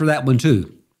quote after that one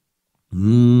too.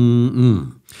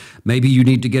 Maybe you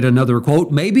need to get another quote.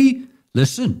 Maybe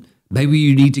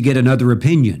you need to get another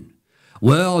opinion.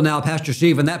 Well, now, Pastor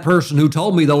Stephen, that person who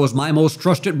told me, though, was my most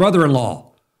trusted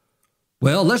brother-in-law.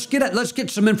 Well, let's get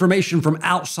some information from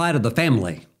outside of the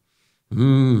family.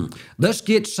 Let's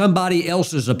get somebody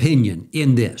else's opinion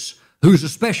in this, who's a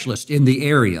specialist in the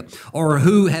area or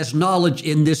who has knowledge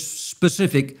in this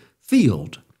specific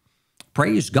field.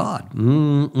 Praise God.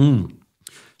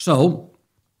 So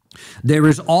there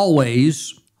is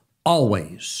always a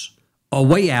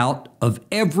way out of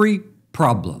every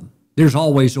problem. There's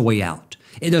always a way out.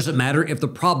 It doesn't matter if the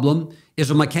problem is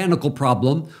a mechanical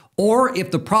problem or if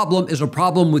the problem is a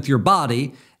problem with your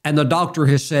body and the doctor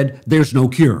has said there's no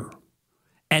cure.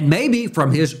 And maybe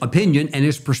from his opinion and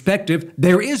his perspective,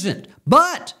 there isn't.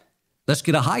 But let's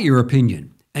get a higher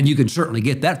opinion. And you can certainly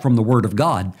get that from the Word of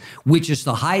God, which is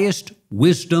the highest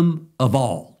wisdom of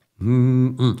all.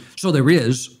 So there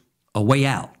is a way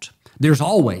out. There's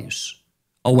always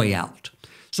a way out.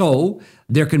 So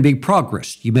there can be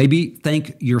progress. You maybe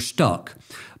think you're stuck,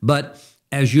 but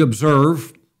as you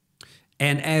observe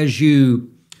and as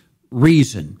you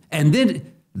reason, and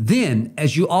then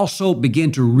as you also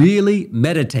begin to really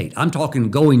meditate, I'm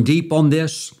talking going deep on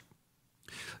this,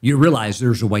 you realize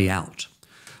there's a way out.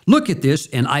 Look at this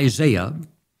in Isaiah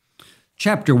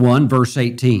chapter 1, verse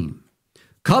 18.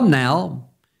 Come now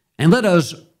and let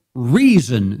us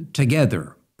reason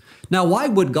together. Now, why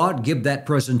would God give that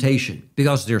presentation?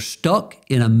 Because they're stuck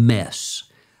in a mess.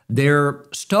 They're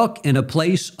stuck in a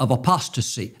place of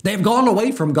apostasy. They've gone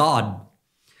away from God.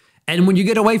 And when you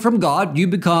get away from God, you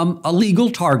become a legal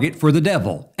target for the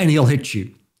devil, and he'll hit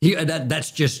you.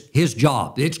 That's just his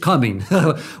job. It's coming.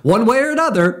 One way or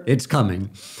another, it's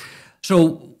coming.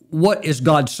 So what is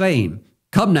God saying?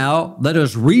 Come now, let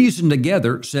us reason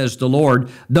together, says the Lord.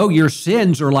 Though your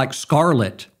sins are like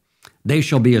scarlet, they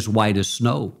shall be as white as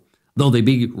snow. Though they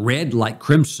be red like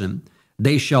crimson,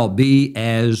 they shall be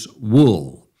as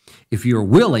wool. If you're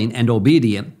willing and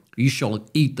obedient, you shall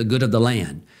eat the good of the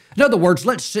land. In other words,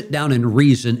 let's sit down and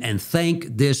reason and think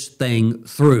this thing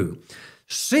through.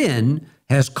 Sin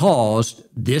has caused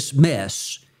this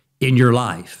mess in your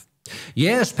life.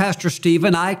 Yes, Pastor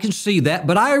Stephen, I can see that,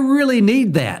 but I really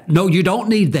need that. No, you don't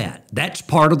need that. That's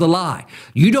part of the lie.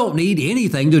 You don't need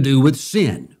anything to do with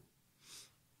sin.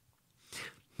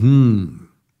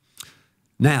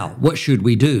 Now, what should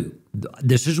we do?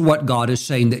 This is what God is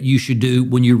saying that you should do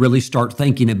when you really start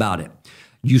thinking about it.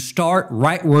 You start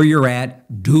right where you're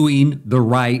at, doing the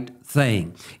right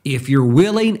thing. If you're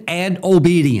willing and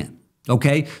obedient,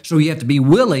 okay? So you have to be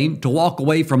willing to walk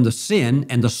away from the sin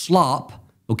and the slop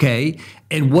okay,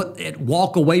 and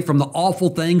walk away from the awful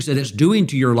things that it's doing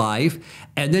to your life,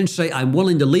 and then say, I'm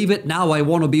willing to leave it. Now I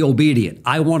want to be obedient.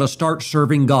 I want to start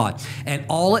serving God. And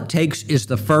all it takes is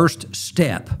the first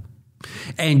step.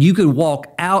 And you can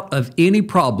walk out of any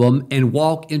problem and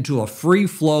walk into a free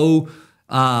flow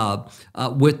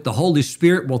with the Holy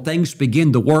Spirit. Well, things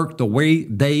begin to work the way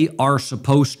they are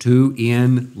supposed to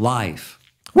in life.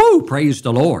 Woo! Praise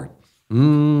the Lord.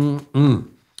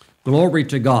 Glory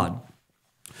to God.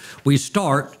 We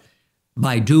start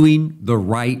by doing the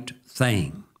right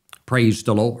thing. Praise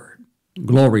the Lord.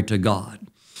 Glory to God.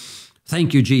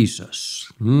 Thank you,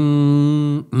 Jesus.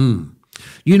 You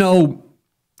know,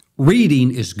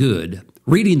 reading is good.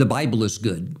 Reading the Bible is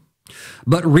good.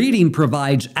 But reading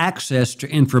provides access to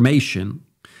information,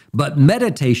 but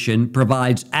meditation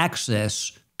provides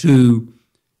access to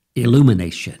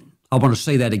illumination. I want to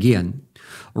say that again.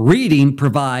 Reading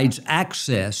provides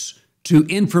access to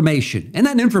information, and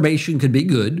that information could be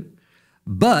good,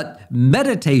 but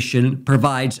meditation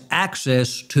provides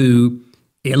access to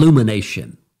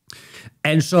illumination.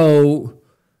 And so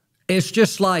it's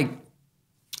just like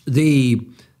the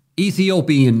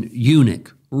Ethiopian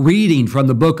eunuch reading from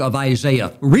the book of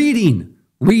Isaiah, reading,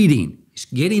 he's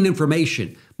getting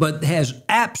information, but has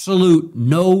absolute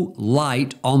no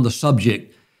light on the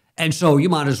subject. And so you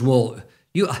might as well,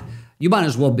 you might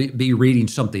as well be reading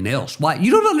something else. Why?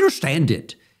 You don't understand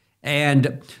it.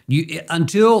 And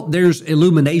until there's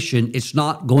illumination, it's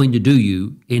not going to do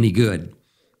you any good.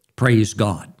 Praise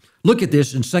God. Look at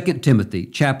this in 2 Timothy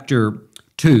chapter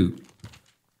 2,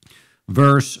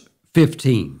 verse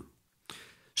 15.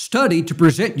 Study to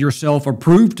present yourself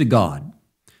approved to God.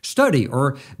 Study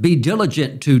or be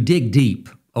diligent to dig deep,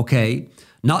 okay?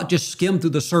 Not just skim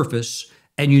through the surface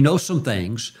and you know some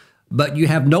things, but you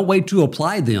have no way to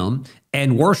apply them.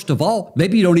 And worst of all,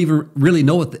 maybe you don't even really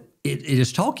know what it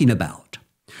is talking about.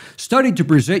 Study to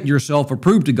present yourself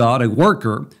approved to God, a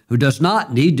worker who does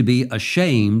not need to be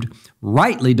ashamed,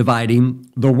 rightly dividing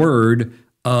the word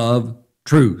of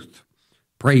truth.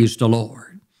 Praise the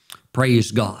Lord.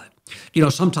 Praise God. You know,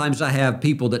 sometimes I have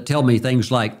people that tell me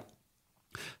things like,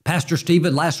 Pastor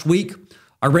Stephen, last week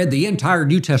I read the entire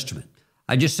New Testament.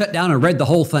 I just sat down and read the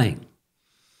whole thing.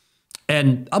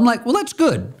 And I'm like, well, that's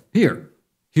good. Here,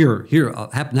 I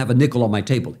happen to have a nickel on my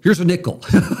table. Here's a nickel.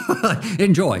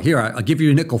 Enjoy. Here, I'll give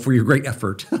you a nickel for your great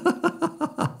effort.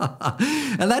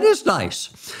 And that is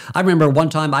nice. I remember one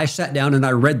time I sat down and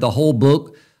I read the whole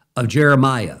book of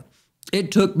Jeremiah.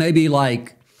 It took maybe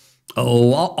like,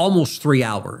 almost 3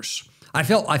 hours. I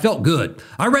felt good.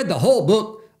 I read the whole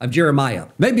book of Jeremiah.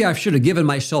 Maybe I should have given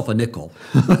myself a nickel.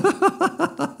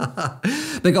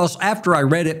 Because after I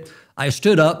read it, I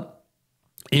stood up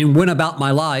and went about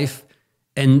my life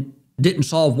and didn't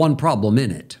solve one problem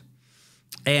in it.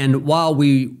 And while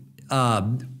we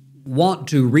want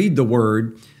to read the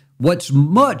Word, what's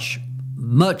much,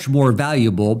 much more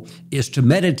valuable is to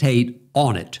meditate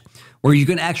on it, where you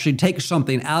can actually take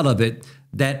something out of it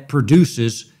that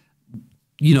produces,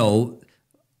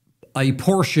 a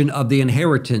portion of the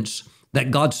inheritance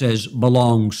that God says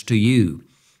belongs to you.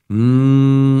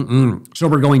 So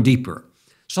we're going deeper.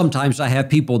 Sometimes I have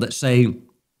people that say,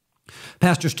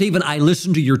 Pastor Stephen, I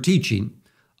listened to your teaching.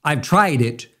 I've tried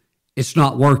it. It's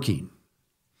not working.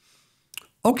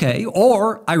 Okay.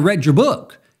 Or I read your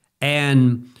book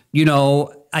and,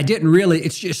 I didn't really,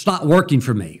 it's just not working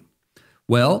for me.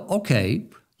 Well, okay,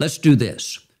 let's do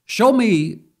this. Show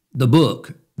me the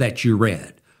book that you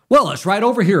read. Well, it's right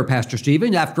over here, Pastor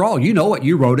Stephen. After all, you know it.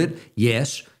 You wrote it.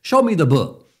 Yes. Show me the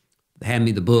book. Hand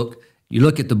me the book. You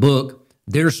look at the book.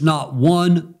 There's not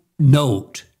one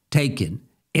note taken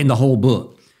in the whole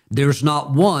book. There's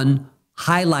not one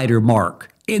highlighter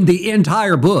mark in the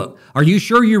entire book. Are you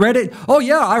sure you read it? Oh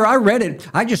yeah, I read it.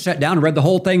 I just sat down and read the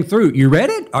whole thing through. You read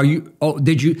it?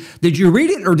 Did you read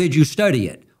it or did you study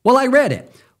it? Well, I read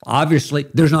it. Obviously,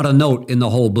 there's not a note in the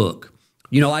whole book.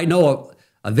 I know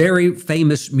a very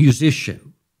famous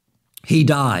musician. He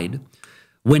died.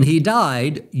 When he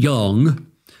died young,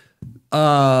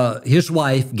 his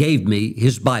wife gave me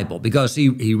his Bible because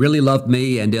he really loved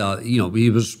me and, he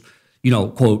was,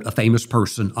 quote, a famous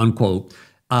person, unquote.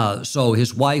 So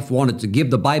his wife wanted to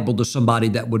give the Bible to somebody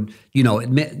that would,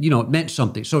 it meant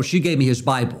something. So she gave me his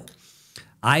Bible.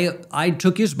 I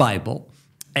took his Bible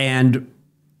and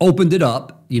opened it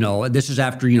up, this is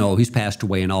after, he's passed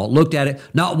away and all, looked at it,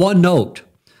 not one note,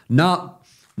 not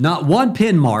one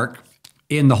pen mark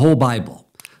in the whole Bible,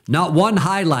 not one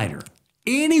highlighter,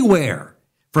 anywhere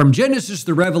from Genesis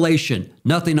to Revelation,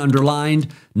 nothing underlined,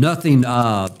 nothing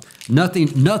like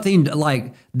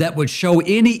that would show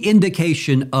any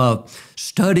indication of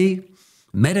study,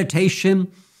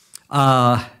 meditation.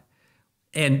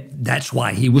 And that's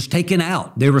why he was taken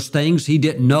out. There was things he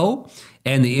didn't know,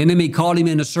 and the enemy caught him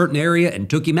in a certain area and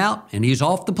took him out, and he's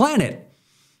off the planet.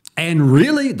 And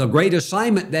really, the great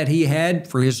assignment that he had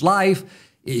for his life,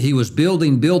 he was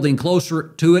building closer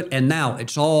to it, and now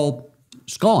it's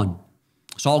gone.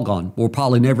 It's all gone. Will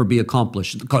probably never be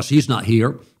accomplished because he's not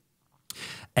here,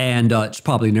 and it's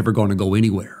probably never going to go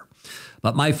anywhere.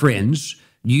 But my friends,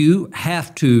 you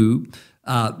have to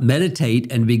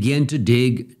meditate and begin to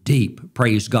dig deep.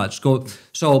 Praise God.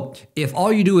 So if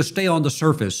all you do is stay on the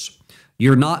surface,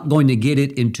 you're not going to get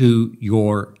it into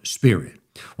your spirit.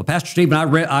 Well, Pastor Stephen,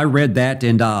 I read that,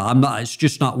 and it's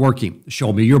just not working.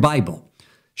 Show me your Bible.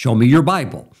 Show me your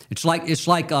Bible. It's like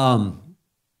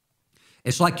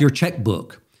your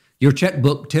checkbook. Your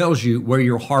checkbook tells you where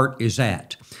your heart is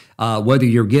at. Whether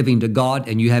you're giving to God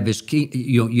and you have His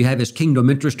kingdom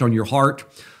interest on your heart.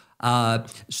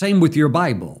 Same with your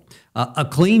Bible. A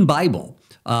clean Bible,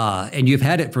 and you've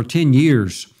had it for 10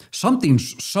 years.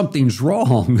 Something's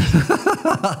wrong.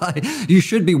 You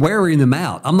should be wearing them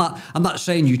out. I'm not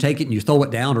saying you take it and you throw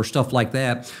it down or stuff like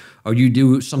that, or you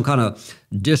do some kind of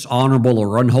dishonorable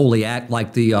or unholy act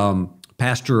like the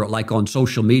pastor, like on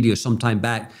social media sometime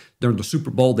back during the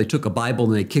Super Bowl. They took a Bible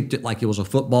and they kicked it like it was a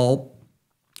football.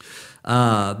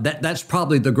 That's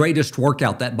probably the greatest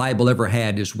workout that Bible ever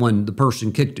had, is when the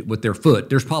person kicked it with their foot.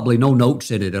 There's probably no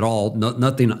notes in it at all,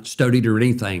 nothing studied or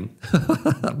anything.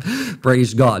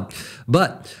 Praise God.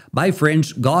 But my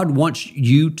friends, God wants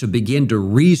you to begin to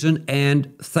reason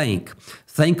and think.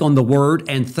 Think on the Word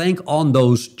and think on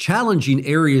those challenging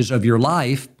areas of your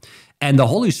life, and the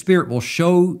Holy Spirit will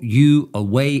show you a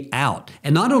way out.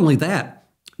 And not only that,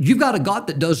 you've got a God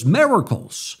that does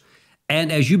miracles.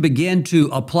 And as you begin to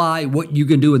apply what you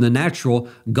can do in the natural,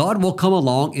 God will come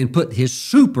along and put His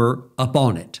super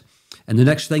upon it. And the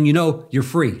next thing you know, you're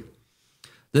free.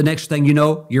 The next thing you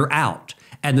know, you're out.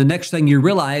 And the next thing you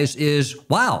realize is,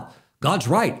 wow, God's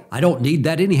right. I don't need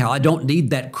that anyhow. I don't need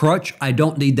that crutch. I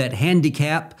don't need that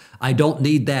handicap. I don't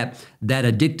need that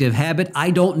addictive habit.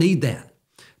 I don't need that.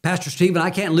 Pastor Stephen,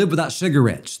 I can't live without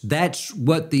cigarettes. That's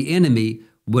what the enemy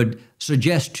would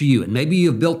suggest to you. And maybe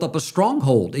you've built up a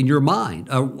stronghold in your mind,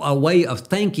 a way of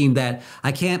thinking that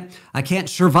I can't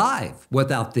survive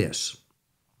without this.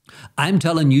 I'm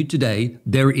telling you today,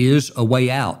 there is a way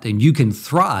out, and you can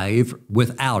thrive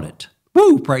without it.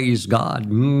 Woo, praise God.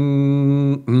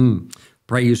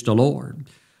 Praise the Lord.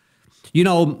 You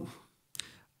know,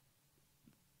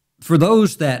 for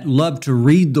those that love to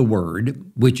read the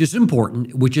Word, which is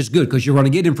important, which is good because you're going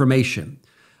to get information.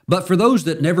 But for those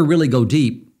that never really go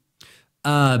deep,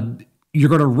 you're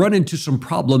going to run into some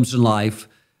problems in life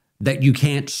that you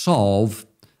can't solve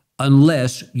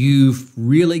unless you've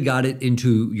really got it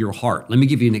into your heart. Let me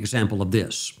give you an example of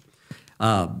this.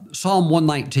 Psalm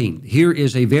 119. Here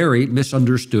is a very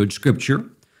misunderstood scripture.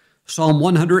 Psalm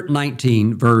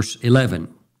 119, verse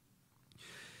 11.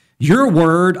 Your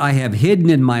word I have hidden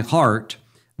in my heart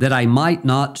that I might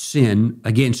not sin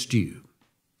against you.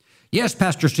 Yes,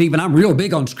 Pastor Stephen, I'm real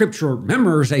big on scripture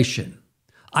memorization.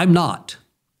 I'm not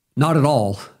at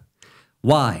all.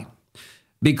 Why?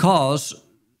 Because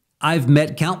I've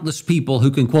met countless people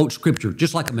who can quote scripture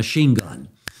just like a machine gun.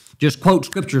 Just quote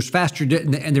scriptures faster,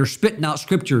 and they're spitting out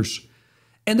scriptures,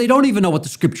 and they don't even know what the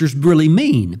scriptures really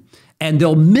mean, and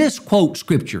they'll misquote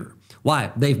scripture.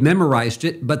 Why? They've memorized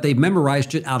it, but they've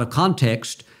memorized it out of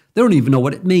context. They don't even know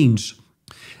what it means.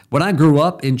 When I grew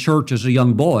up in church as a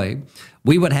young boy,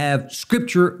 we would have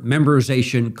scripture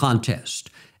memorization contest.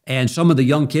 And some of the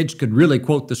young kids could really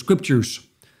quote the scriptures.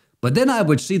 But then I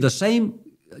would see the same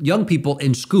young people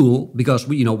in school, because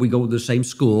we go to the same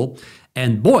school,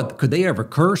 and boy, could they ever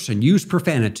curse and use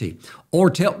profanity or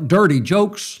tell dirty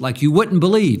jokes like you wouldn't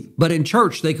believe. But in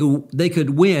church, they could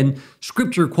win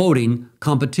scripture quoting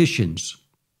competitions.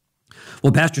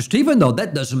 Well, Pastor Stephen, though,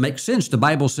 that doesn't make sense. The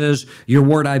Bible says, your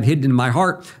word I've hidden in my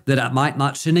heart that I might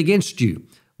not sin against you.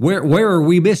 Where are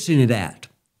we missing it at?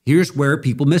 Here's where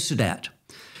people miss it at.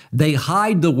 They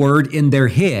hide the word in their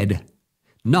head,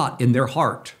 not in their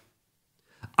heart.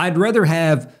 I'd rather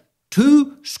have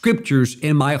 2 scriptures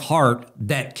in my heart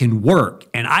that can work,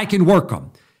 and I can work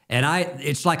them. And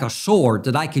it's like a sword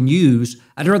that I can use.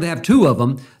 I'd rather have 2 of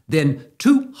them than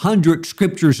 200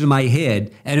 scriptures in my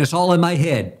head, and it's all in my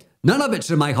head. None of it's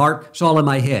in my heart, it's all in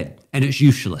my head, and it's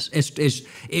useless.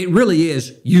 It really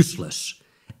is useless.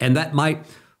 And that might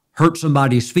hurt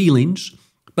somebody's feelings,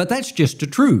 but that's just the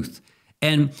truth.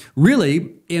 And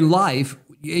really, in life,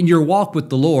 in your walk with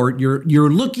the Lord, you're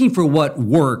looking for what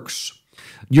works.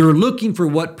 You're looking for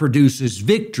what produces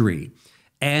victory.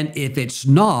 And if it's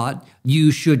not,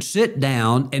 you should sit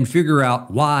down and figure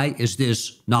out, why is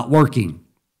this not working?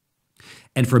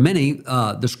 And for many,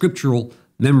 the scriptural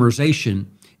memorization,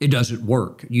 it doesn't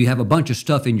work. You have a bunch of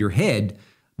stuff in your head,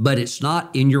 but it's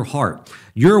not in your heart.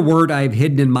 Your word I have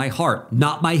hidden in my heart,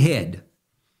 not my head.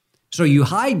 So you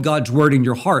hide God's word in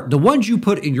your heart. The ones you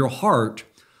put in your heart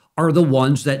are the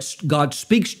ones that God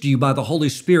speaks to you by the Holy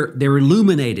Spirit. They're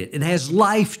illuminated. It has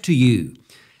life to you.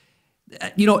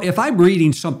 You know, if I'm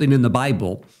reading something in the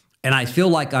Bible and I feel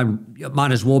like I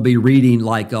might as well be reading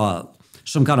like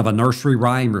some kind of a nursery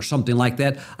rhyme or something like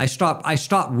that, I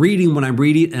stop reading when I'm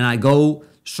reading and I go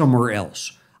somewhere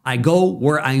else. I go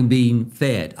where I'm being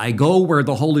fed. I go where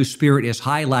the Holy Spirit is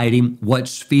highlighting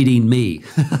what's feeding me.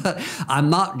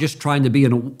 I'm not just trying to be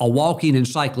a walking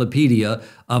encyclopedia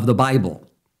of the Bible,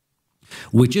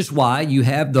 which is why you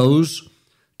have those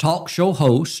talk show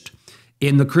hosts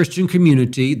in the Christian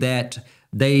community that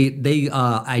they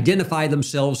identify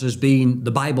themselves as being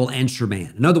the Bible answer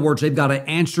man. In other words, they've got an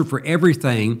answer for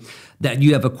everything that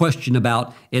you have a question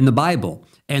about in the Bible.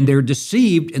 And they're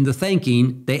deceived into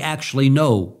thinking they actually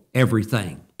know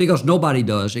everything, because nobody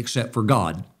does except for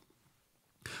God.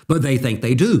 But they think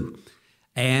they do.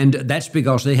 And that's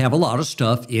because they have a lot of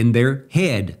stuff in their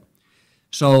head.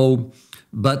 So,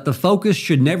 but the focus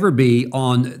should never be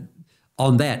on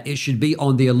that. It should be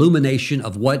on the illumination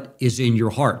of what is in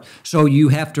your heart. So you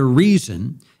have to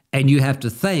reason and you have to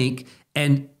think,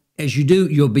 and as you do,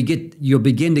 you'll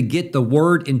begin to get the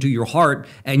word into your heart,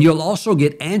 and you'll also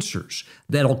get answers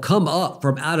that'll come up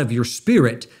from out of your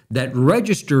spirit that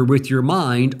register with your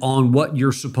mind on what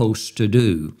you're supposed to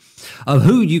do, of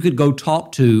who you could go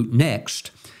talk to next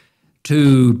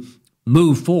to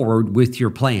move forward with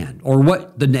your plan, or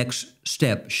what the next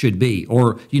step should be,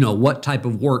 or, you know, what type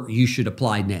of work you should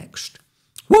apply next.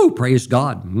 Woo, praise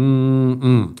God.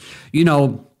 You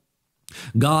know,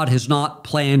 God has not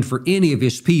planned for any of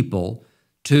his people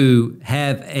to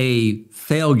have a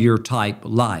failure type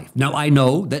life. Now, I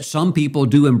know that some people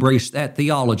do embrace that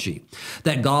theology,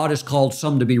 that God has called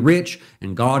some to be rich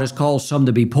and God has called some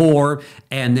to be poor,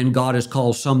 and then God has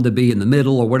called some to be in the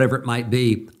middle or whatever it might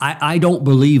be. I don't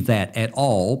believe that at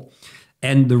all.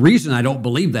 And the reason I don't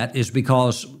believe that is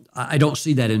because I don't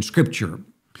see that in Scripture.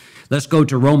 Let's go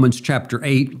to Romans chapter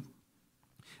 8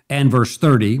 and verse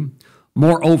 30.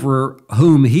 Moreover,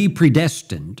 whom he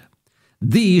predestined,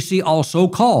 these he also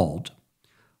called.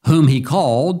 Whom he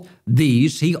called,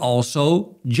 these he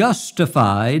also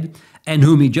justified. And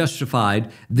whom he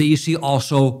justified, these he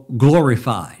also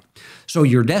glorified. So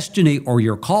your destiny or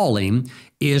your calling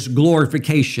is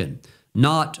glorification,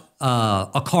 not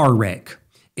a car wreck.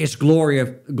 It's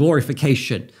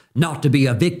glorification, not to be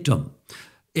a victim.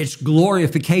 It's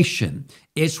glorification.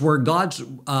 It's where God's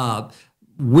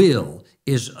will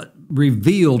is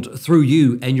revealed through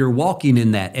you, and you're walking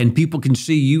in that, and people can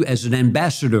see you as an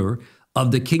ambassador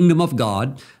of the kingdom of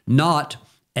God, not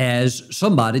as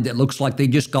somebody that looks like they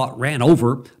just got ran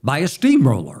over by a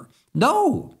steamroller.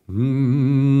 No.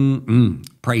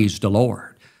 Praise the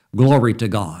Lord. Glory to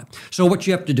God. So what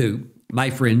you have to do, my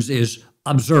friends, is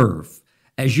observe.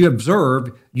 As you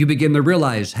observe, you begin to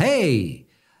realize, hey,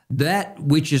 that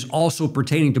which is also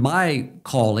pertaining to my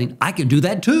calling, I can do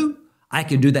that too. I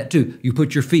can do that too. You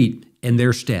put your feet in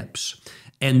their steps.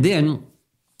 And then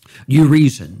you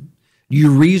reason.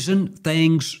 You reason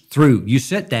things through. You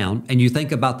sit down and you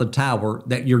think about the tower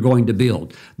that you're going to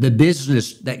build, the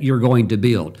business that you're going to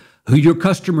build, who your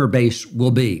customer base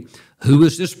will be. Who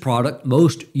is this product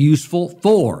most useful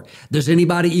for? Does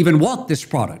anybody even want this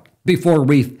product before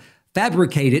we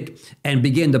fabricate it and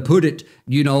begin to put it,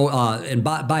 and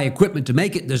buy equipment to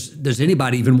make it? Does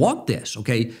anybody even want this?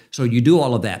 Okay, so you do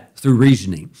all of that through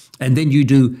reasoning. And then you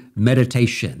do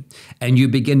meditation, and you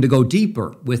begin to go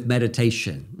deeper with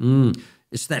meditation.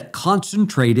 It's that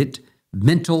concentrated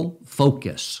mental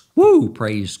focus. Woo,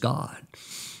 praise God.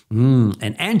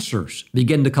 And answers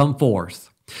begin to come forth.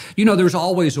 There's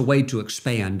always a way to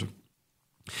expand.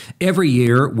 Every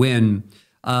year when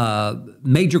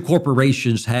major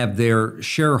corporations have their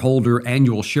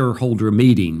annual shareholder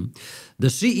meeting, the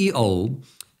CEO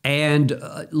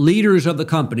and leaders of the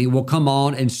company will come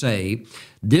on and say,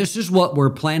 this is what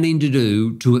we're planning to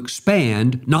do to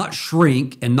expand, not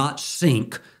shrink and not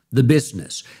sink the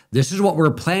business. This is what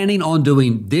we're planning on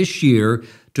doing this year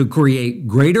to create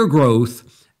greater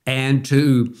growth and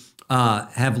to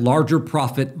have larger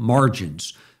profit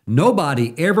margins.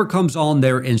 Nobody ever comes on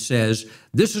there and says,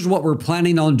 this is what we're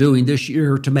planning on doing this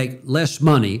year to make less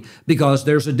money because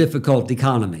there's a difficult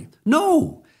economy.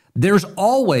 No, there's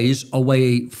always a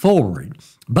way forward.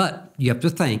 But you have to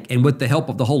think, and with the help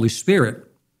of the Holy Spirit,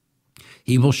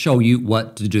 He will show you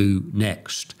what to do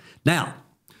next. Now,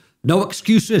 no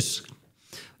excuses.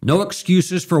 No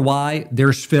excuses for why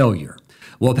there's failure.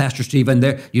 Well, Pastor Stephen,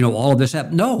 all of this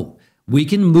happened. No, we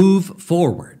can move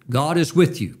forward. God is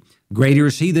with you. Greater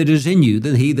is he that is in you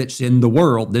than he that's in the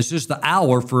world. This is the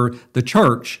hour for the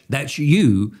church, that's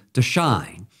you, to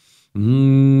shine.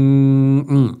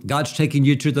 God's taking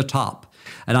you to the top.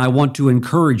 And I want to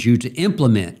encourage you to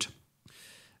implement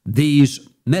these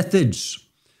methods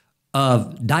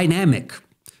of dynamic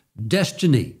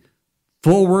destiny,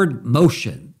 forward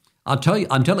motion. I'm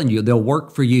telling you, they'll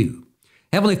work for you.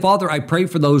 Heavenly Father, I pray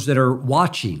for those that are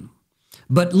watching,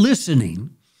 but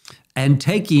listening and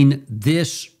taking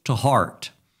this to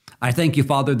heart. I thank you,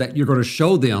 Father, that you're going to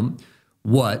show them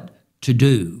what to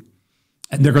do,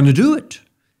 and they're going to do it.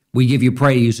 We give you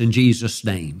praise in Jesus'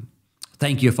 name.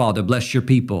 Thank you, Father. Bless your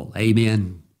people.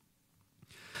 Amen.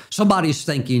 Somebody's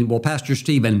thinking, well, Pastor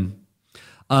Stephen,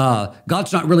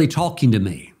 God's not really talking to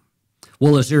me.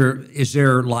 Well, is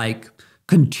there like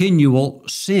continual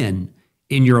sin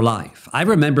in your life? I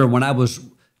remember when I was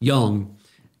young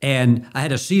and I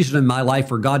had a season in my life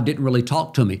where God didn't really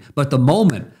talk to me. But the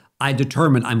moment I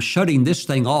determined I'm shutting this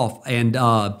thing off and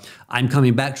I'm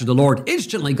coming back to the Lord,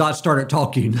 instantly God started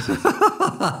talking.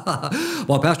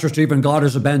 Well, Pastor Stephen, God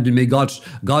has abandoned me. God's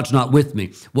not with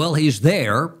me. Well, he's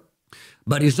there,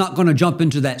 but he's not going to jump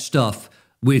into that stuff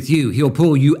with you. He'll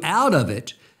pull you out of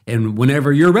it. And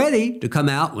whenever you're ready to come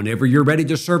out, whenever you're ready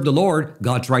to serve the Lord,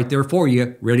 God's right there for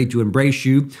you, ready to embrace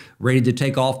you, ready to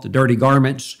take off the dirty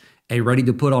garments, and ready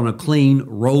to put on a clean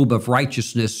robe of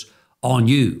righteousness on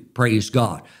you. Praise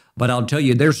God. But I'll tell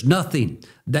you, there's nothing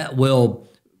that will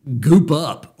goop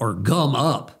up or gum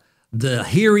up the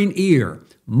hearing ear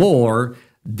more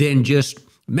than just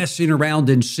messing around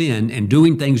in sin and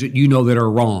doing things that you know that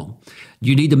are wrong.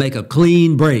 You need to make a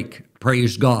clean break,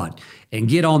 praise God, and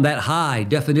get on that high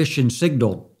definition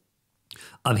signal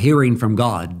of hearing from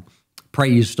God.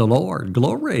 Praise the Lord.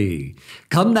 Glory.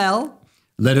 Come now.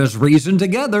 Let us reason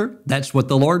together. That's what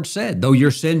the Lord said. Though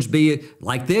your sins be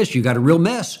like this, you got a real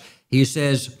mess. He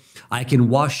says, I can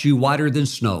wash you whiter than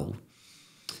snow.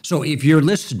 So if you're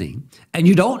listening and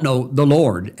you don't know the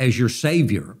Lord as your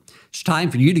Savior, it's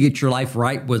time for you to get your life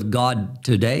right with God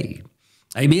today.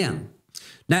 Amen.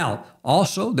 Now,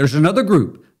 also, there's another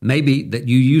group, maybe that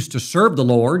you used to serve the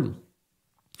Lord,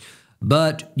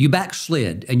 but you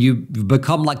backslid and you've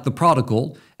become like the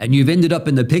prodigal and you've ended up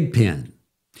in the pig pen.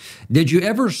 Did you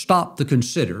ever stop to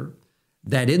consider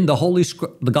that in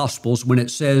the Gospels, when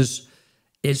it says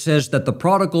that the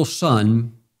prodigal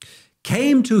son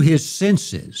came to his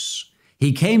senses?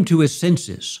 He came to his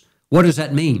senses. What does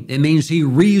that mean? It means he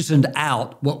reasoned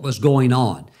out what was going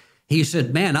on. He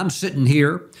said, man, I'm sitting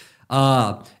here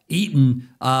eating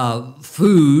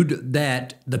food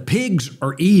that the pigs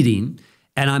are eating,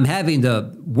 and I'm having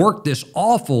to work this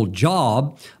awful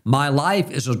job. My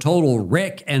life is a total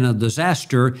wreck and a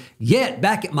disaster. Yet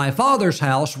back at my father's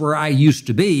house where I used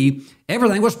to be,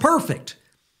 everything was perfect.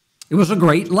 It was a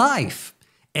great life.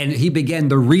 And he began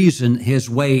to reason his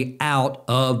way out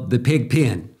of the pig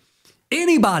pen.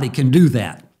 Anybody can do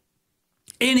that.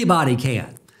 Anybody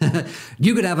can.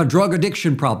 You could have a drug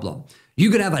addiction problem.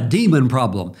 You could have a demon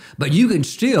problem, but you can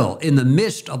still, in the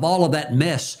midst of all of that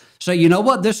mess, say, you know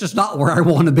what, this is not where I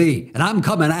want to be, and I'm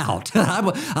coming out.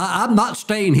 I'm not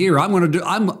staying here. I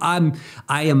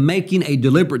am making a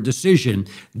deliberate decision.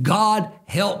 God,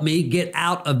 help me get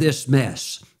out of this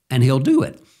mess, and he'll do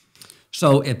it.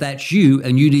 So if that's you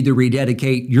and you need to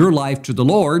rededicate your life to the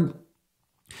Lord,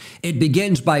 it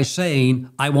begins by saying,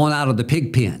 I want out of the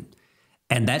pig pen.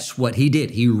 And that's what he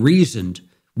did. He reasoned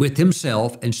with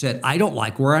himself and said, I don't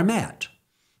like where I'm at.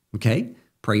 Okay?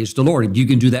 Praise the Lord. And you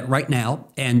can do that right now.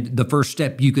 And the first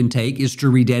step you can take is to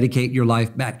rededicate your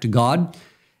life back to God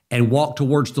and walk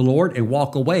towards the Lord and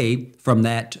walk away from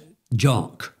that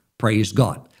junk. Praise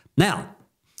God. Now,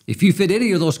 if you fit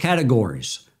any of those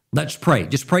categories, let's pray.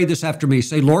 Just pray this after me.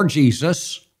 Say, Lord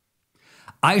Jesus,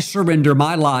 I surrender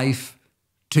my life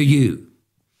to you.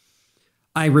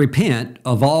 I repent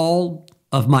of all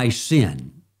of my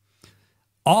sin.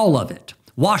 All of it.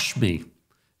 Wash me.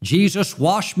 Jesus,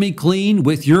 wash me clean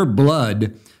with your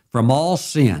blood from all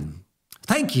sin.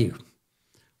 Thank you.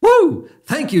 Woo!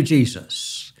 Thank you,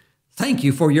 Jesus. Thank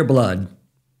you for your blood.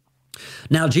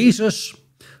 Now, Jesus,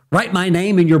 write my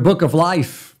name in your book of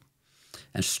life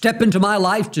and step into my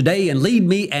life today and lead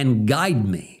me and guide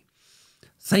me.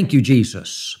 Thank you,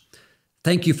 Jesus.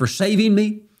 Thank you for saving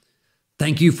me.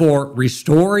 Thank you for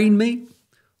restoring me.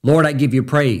 Lord, I give you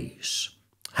praise.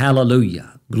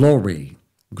 Hallelujah. Glory,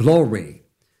 glory,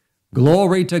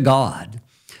 glory to God.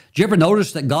 Do you ever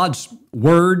notice that God's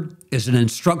word is an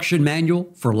instruction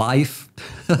manual for life?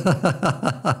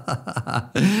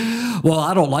 Well,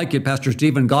 I don't like it, Pastor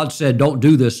Stephen. God said, don't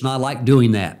do this, and I like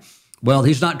doing that. Well,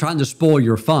 he's not trying to spoil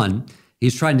your fun.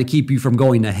 He's trying to keep you from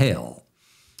going to hell.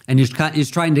 And he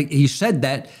said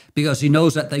that because he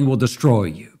knows that thing will destroy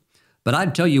you. But I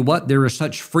tell you what, there is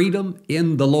such freedom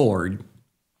in the Lord.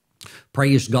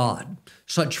 Praise God.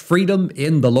 Such freedom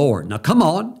in the Lord. Now, come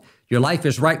on. Your life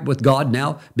is right with God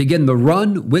now. Begin to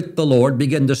run with the Lord.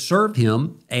 Begin to serve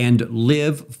Him and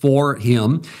live for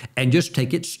Him. And just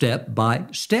take it step by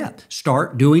step.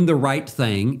 Start doing the right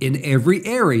thing in every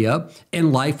area,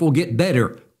 and life will get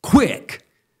better quick.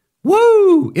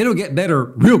 Woo! It'll get better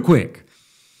real quick.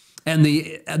 And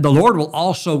the Lord will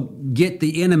also get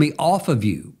the enemy off of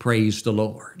you. Praise the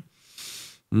Lord.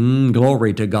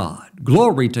 Glory to God.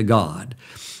 Glory to God.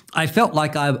 I felt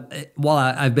like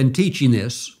while I've been teaching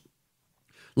this,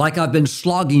 like I've been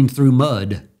slogging through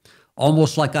mud,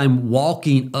 almost like I'm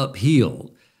walking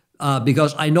uphill,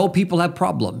 because I know people have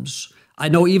problems. I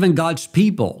know even God's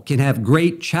people can have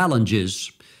great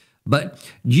challenges, but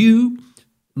you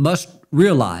must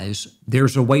realize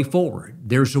there's a way forward.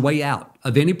 There's a way out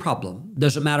of any problem.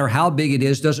 Doesn't matter how big it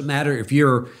is. Doesn't matter if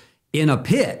you're in a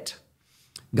pit.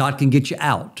 God can get you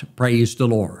out. Praise the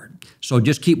Lord. So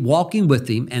just keep walking with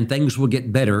Him, and things will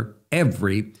get better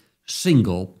every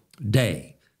single day.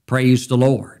 Praise the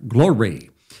Lord. Glory.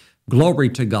 Glory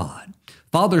to God.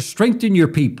 Father, strengthen your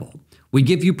people. We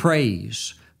give you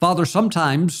praise. Father,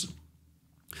 sometimes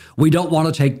we don't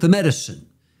want to take the medicine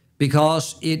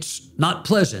because it's not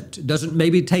pleasant. It doesn't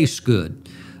maybe taste good.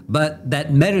 But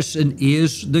that medicine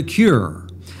is the cure.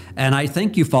 And I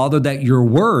thank you, Father, that your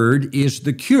word is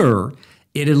the cure.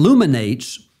 It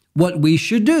illuminates what we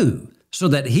should do so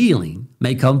that healing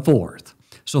may come forth.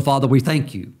 So, Father, we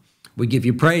thank you. We give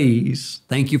you praise.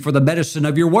 Thank you for the medicine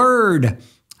of your word.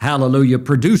 Hallelujah,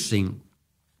 producing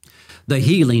the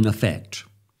healing effect.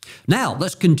 Now,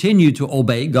 let's continue to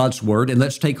obey God's word, and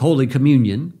let's take Holy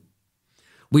Communion.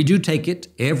 We do take it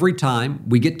every time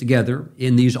we get together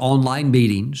in these online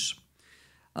meetings.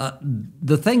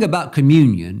 The thing about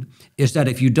communion is that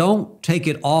if you don't take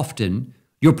it often,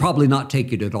 you'll probably not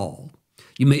take it at all.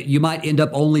 You might end up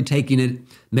only taking it,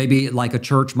 maybe like a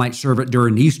church might serve it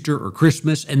during Easter or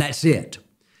Christmas, and that's it.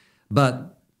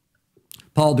 But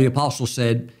Paul the Apostle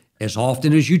said, as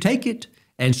often as you take it,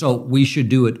 and so we should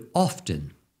do it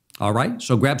often. All right,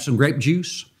 so grab some grape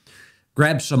juice,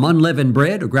 grab some unleavened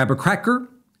bread, or grab a cracker,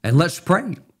 and let's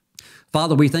pray.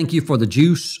 Father, we thank you for the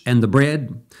juice and the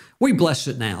bread. We bless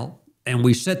it now, and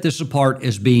we set this apart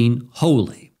as being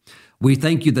holy. We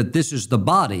thank you that this is the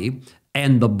body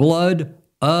and the blood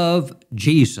of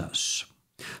Jesus.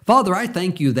 Father, I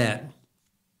thank you that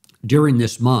during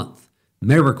this month,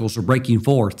 miracles are breaking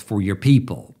forth for your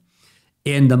people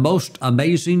in the most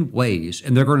amazing ways.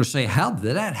 And they're going to say, how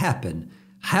did that happen?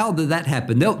 How did that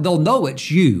happen? They'll know it's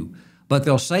you, but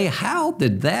they'll say, how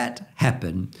did that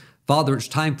happen? Father, it's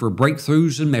time for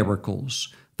breakthroughs and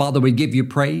miracles. Father, we give you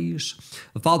praise.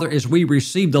 Father, as we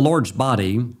receive the Lord's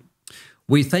body,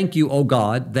 we thank you, oh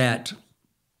God, that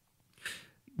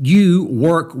you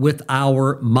work with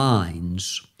our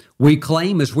minds. We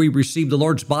claim as we receive the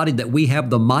Lord's body that we have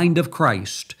the mind of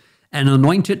Christ, an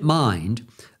anointed mind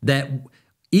that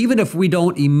even if we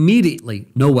don't immediately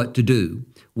know what to do,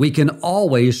 we can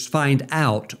always find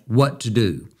out what to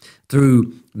do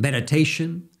through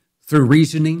meditation, through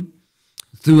reasoning,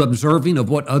 through observing of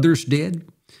what others did.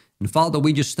 And Father,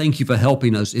 we just thank you for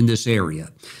helping us in this area.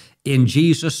 In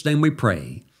Jesus' name we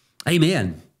pray.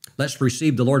 Amen. Let's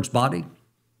receive the Lord's body.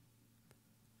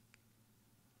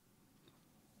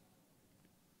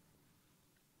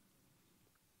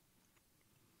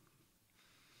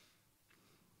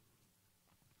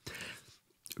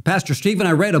 Pastor Stephen,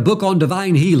 I read a book on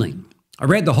divine healing. I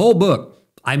read the whole book.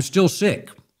 I'm still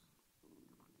sick.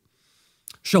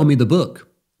 Show me the book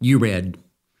you read.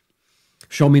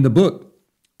 Show me the book,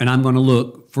 and I'm going to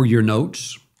look for your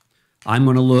notes. I'm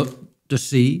going to look to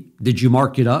see, did you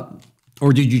mark it up?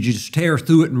 Or did you just tear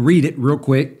through it and read it real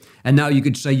quick, and now you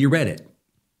could say you read it?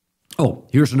 Oh,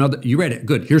 here's another, you read it,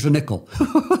 good, here's a nickel.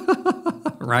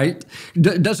 Right?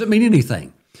 Doesn't mean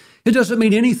anything. It doesn't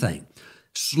mean anything.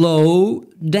 Slow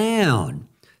down.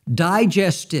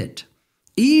 Digest it.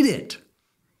 Eat it.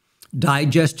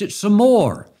 Digest it some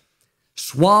more.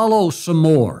 Swallow some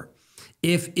more.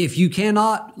 If you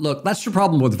cannot, look, that's the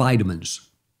problem with vitamins.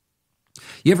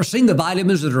 You ever seen the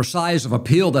vitamins that are the size of a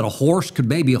pill that a horse could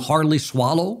maybe hardly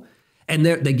swallow? And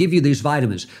they give you these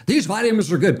vitamins. These vitamins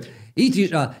are good. Eat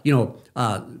these,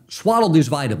 swallow these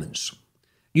vitamins.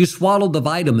 You swallow the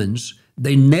vitamins,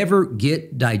 They never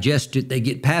get digested. They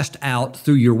get passed out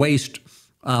through your waste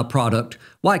product.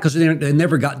 Why? Because they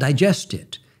never got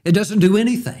digested. It doesn't do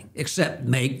anything except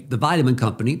make the vitamin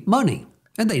company money,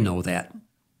 and they know that.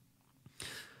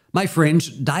 My friends,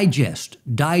 digest.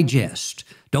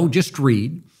 Don't just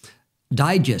read.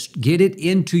 Digest. Get it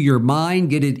into your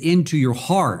mind, get it into your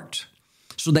heart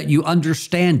so that you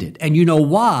understand it and you know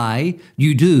why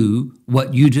you do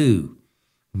what you do.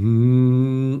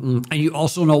 And you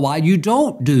also know why you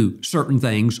don't do certain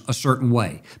things a certain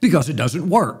way, because it doesn't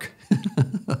work.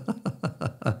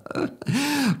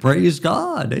 Praise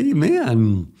God.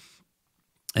 Amen.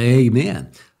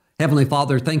 Amen. Heavenly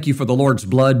Father, thank you for the Lord's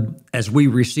blood as we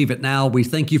receive it now. We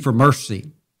thank you for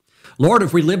mercy. Lord,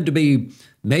 if we live to be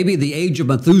maybe the age of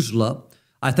Methuselah,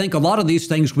 I think a lot of these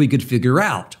things we could figure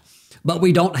out, but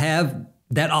we don't have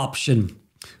that option.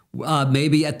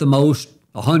 Maybe at the most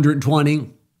 120,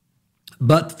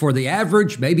 but for the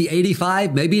average, maybe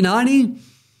 85, maybe 90.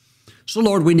 So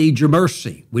Lord, we need your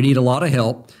mercy. We need a lot of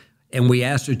help, and we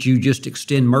ask that you just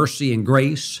extend mercy and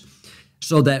grace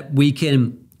so that we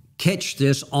can catch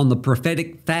this on the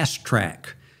prophetic fast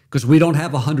track, because we don't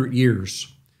have 100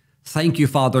 years. Thank you,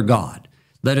 Father God.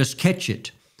 Let us catch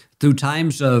it through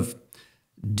times of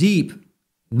deep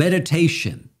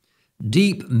meditation,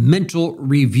 deep mental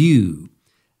review,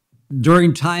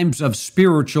 during times of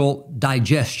spiritual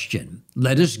digestion.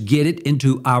 Let us get it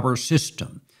into our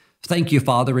system. Thank you,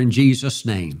 Father, in Jesus'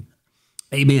 name.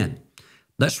 Amen.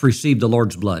 Let's receive the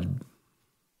Lord's blood.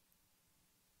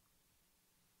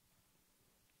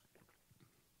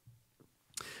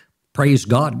 Praise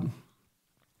God.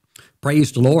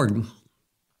 Praise the Lord.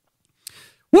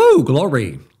 Woo,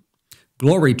 glory.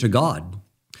 Glory to God.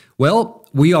 Well,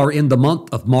 we are in the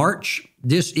month of March.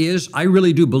 This is, I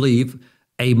really do believe,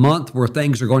 a month where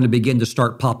things are going to begin to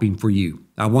start popping for you.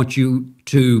 I want you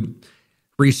to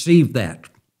receive that.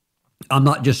 I'm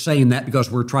not just saying that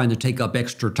because we're trying to take up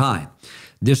extra time.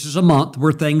 This is a month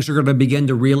where things are going to begin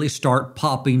to really start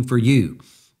popping for you.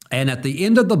 And at the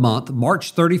end of the month,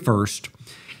 March 31st,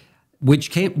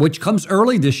 which comes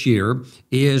early this year,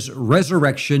 is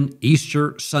Resurrection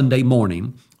Easter Sunday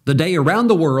morning, the day around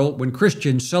the world when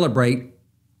Christians celebrate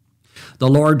the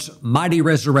Lord's mighty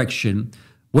resurrection.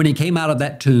 When he came out of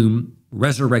that tomb,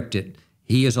 resurrected,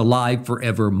 he is alive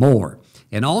forevermore.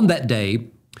 And on that day,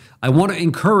 I want to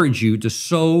encourage you to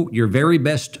sow your very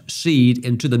best seed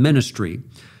into the ministry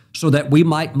so that we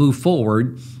might move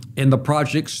forward in the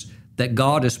projects that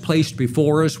God has placed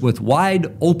before us with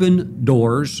wide open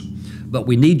doors, but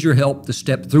we need your help to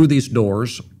step through these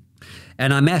doors.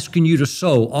 And I'm asking you to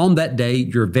sow on that day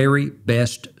your very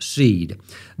best seed,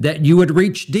 that you would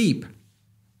reach deep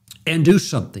and do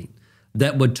something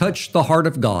that would touch the heart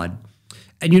of God.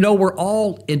 And you know, we're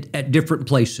all at different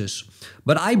places,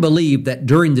 but I believe that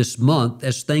during this month,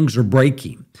 as things are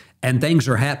breaking and things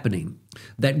are happening,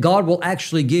 that God will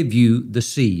actually give you the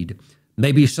seed.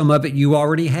 Maybe some of it you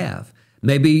already have.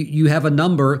 Maybe you have a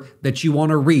number that you want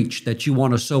to reach, that you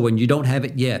want to sow, and you don't have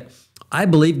it yet. I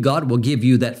believe God will give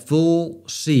you that full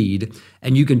seed,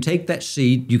 and you can take that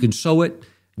seed, you can sow it,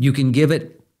 you can give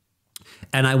it,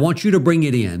 and I want you to bring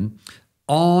it in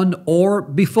on or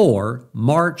before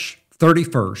March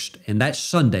 31st, and that's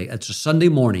Sunday. That's a Sunday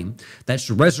morning. That's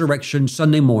Resurrection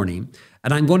Sunday morning,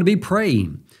 and I'm going to be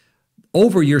praying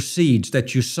over your seeds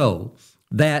that you sow,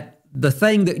 that the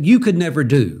thing that you could never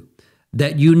do,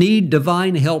 that you need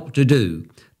divine help to do,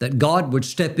 that God would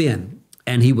step in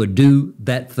and he would do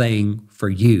that thing for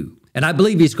you. And I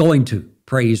believe he's going to.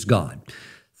 Praise God.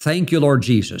 Thank you, Lord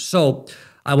Jesus. So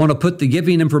I want to put the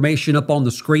giving information up on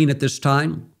the screen at this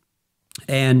time.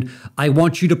 And I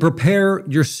want you to prepare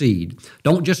your seed.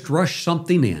 Don't just rush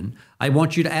something in. I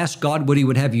want you to ask God what he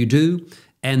would have you do,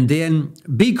 and then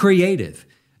be creative.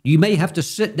 You may have to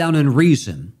sit down and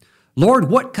reason. Lord,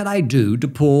 what could I do to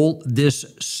pull this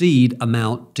seed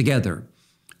amount together?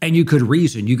 And you could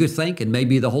reason, you could think, and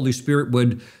maybe the Holy Spirit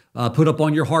would put up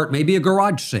on your heart maybe a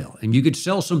garage sale, and you could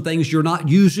sell some things you're not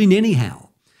using anyhow.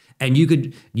 And you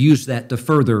could use that to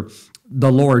further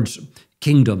the Lord's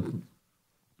kingdom.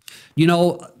 You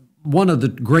know, one of the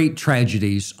great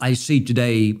tragedies I see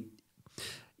today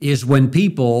is when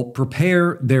people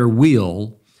prepare their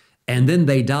will and then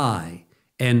they die,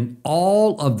 and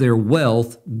all of their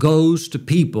wealth goes to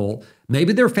people,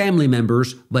 maybe they're family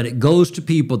members, but it goes to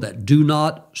people that do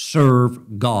not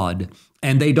serve God.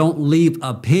 And they don't leave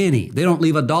a penny, they don't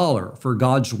leave a dollar for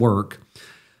God's work.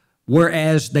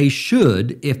 Whereas they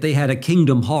should, if they had a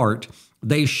kingdom heart,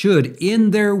 they should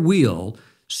in their will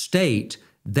state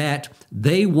that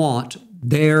they want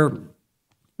their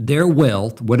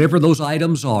wealth, whatever those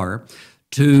items are,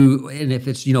 and if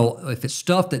it's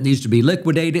stuff that needs to be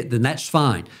liquidated, then that's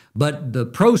fine. But the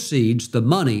proceeds, the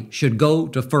money, should go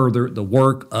to further the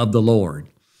work of the Lord,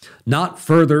 not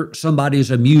further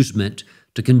somebody's amusement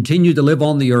to continue to live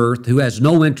on the earth who has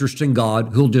no interest in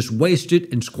God, who'll just waste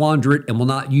it and squander it and will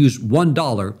not use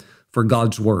 $1 for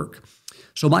God's work.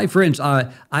 So my friends,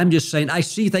 I'm just saying, I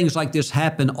see things like this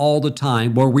happen all the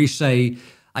time where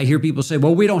I hear people say,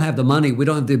 well, we don't have the money, we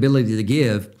don't have the ability to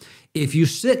give. If you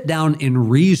sit down and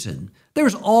reason,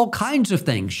 there's all kinds of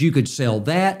things. You could sell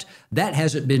that. That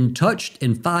hasn't been touched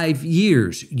in 5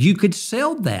 years. You could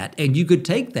sell that, and you could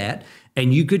take that,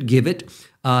 and you could give it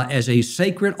as a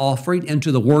sacred offering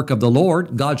into the work of the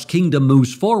Lord. God's kingdom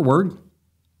moves forward.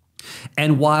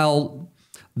 And while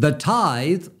the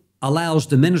tithe allows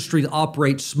the ministry to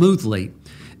operate smoothly,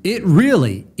 it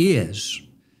really is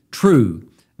true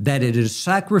that it is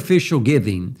sacrificial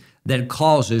giving that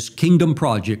causes kingdom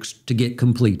projects to get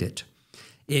completed.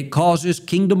 It causes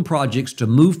kingdom projects to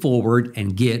move forward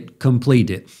and get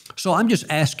completed. So I'm just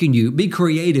asking you, be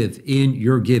creative in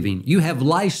your giving. You have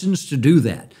license to do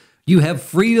that. You have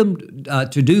freedom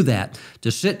to do that,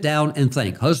 to sit down and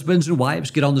think. Husbands and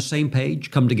wives, get on the same page,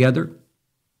 come together.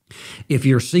 If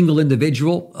you're a single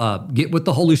individual, get with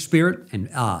the Holy Spirit and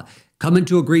come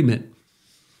into agreement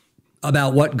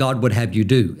about what God would have you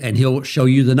do. And He'll show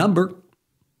you the number,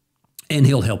 and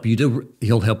He'll help you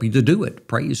to do it.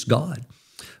 Praise God.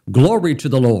 Glory to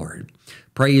the Lord.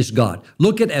 Praise God.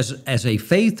 Look at it as a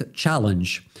faith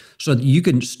challenge so that you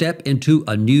can step into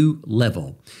a new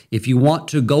level. If you want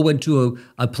to go into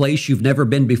a place you've never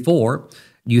been before,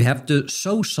 you have to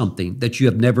sow something that you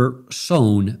have never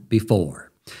sown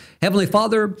before. Heavenly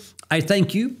Father, I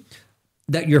thank you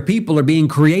that your people are being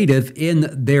creative in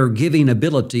their giving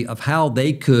ability of how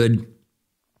they could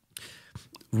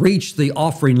reach the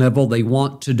offering level they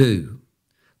want to do.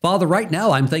 Father, right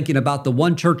now I'm thinking about the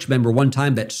one church member one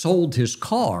time that sold his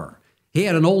car. He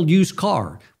had an old used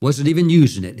car, wasn't even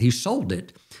using it. He sold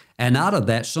it. And out of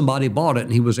that, somebody bought it,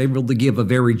 and he was able to give a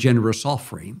very generous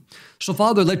offering. So,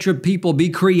 Father, let your people be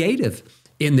creative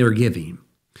in their giving.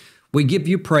 We give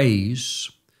you praise.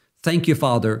 Thank you,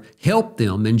 Father. Help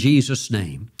them in Jesus'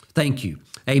 name. Thank you.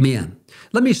 Amen.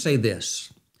 Let me say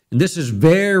this, and this is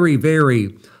very,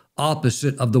 very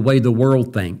opposite of the way the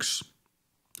world thinks.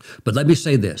 But let me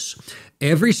say this.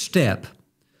 Every step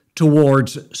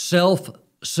towards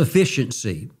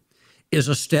self-sufficiency is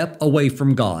a step away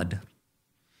from God.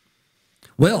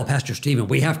 Well, Pastor Stephen,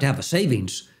 we have to have a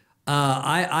savings.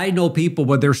 I know people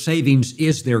where their savings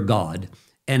is their God.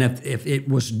 And if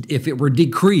it were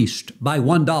decreased by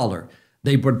 $1,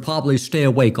 they would probably stay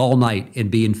awake all night and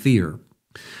be in fear.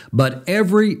 But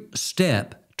every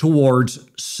step towards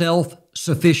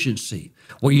self-sufficiency,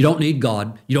 where you don't need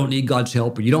God, you don't need God's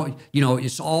help, or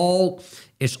it's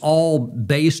all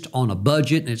based on a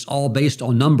budget, and it's all based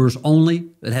on numbers only.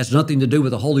 It has nothing to do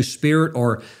with the Holy Spirit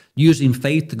or using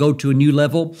faith to go to a new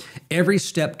level. Every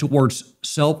step towards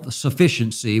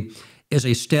self-sufficiency is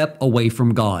a step away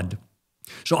from God.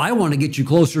 So I want to get you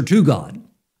closer to God,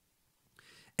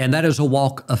 and that is a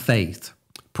walk of faith.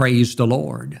 Praise the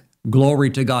Lord. Glory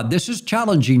to God. This is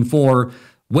challenging for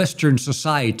Western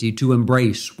society to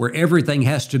embrace, where everything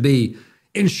has to be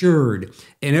insured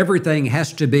and everything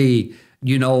has to be,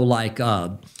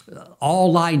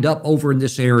 all lined up over in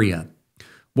this area.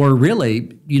 Where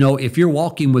really, if you're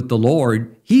walking with the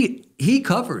Lord, He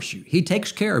covers you. He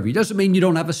takes care of you. Doesn't mean you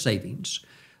don't have a savings.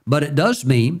 But it does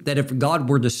mean that if God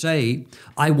were to say,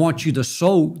 I want you to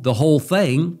sow the whole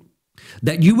thing,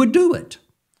 that you would do it.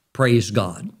 Praise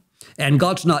God. And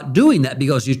God's not doing that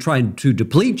because He's trying to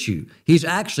deplete you. He's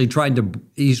actually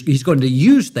He's going to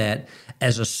use that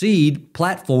as a seed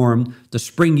platform to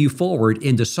spring you forward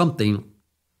into something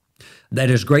that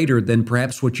is greater than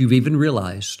perhaps what you've even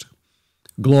realized.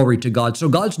 Glory to God. So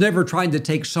God's never trying to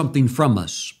take something from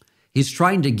us. He's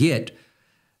trying to get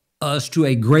us to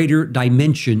a greater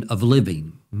dimension of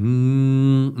living.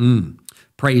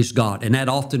 Praise God. And that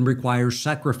often requires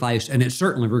sacrifice, and it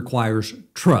certainly requires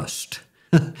trust.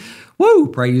 Woo!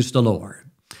 Praise the Lord.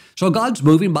 So God's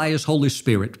moving by His Holy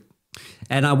Spirit,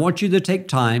 and I want you to take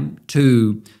time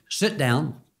to sit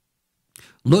down,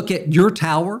 look at your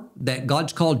tower that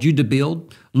God's called you to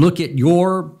build, look at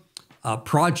your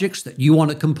projects that you want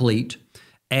to complete,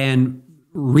 and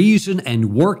reason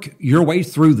and work your way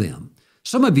through them.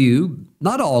 Some of you,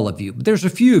 not all of you, but there's a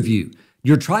few of you,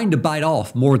 you're trying to bite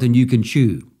off more than you can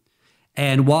chew.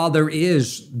 And while there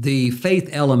is the faith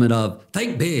element of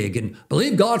think big and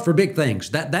believe God for big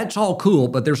things, that's all cool,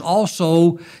 but there's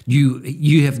also,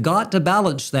 you have got to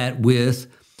balance that with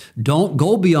don't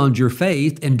go beyond your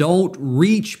faith and don't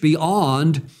reach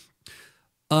beyond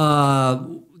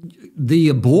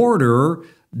the border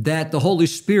that the Holy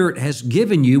Spirit has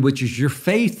given you, which is your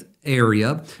faith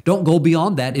area. Don't go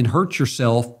beyond that and hurt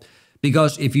yourself,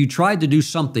 because if you tried to do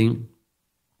something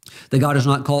that God has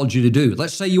not called you to do,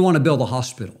 let's say you want to build a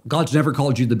hospital. God's never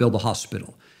called you to build a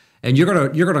hospital, and you're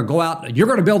gonna go out and you're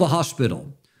gonna build a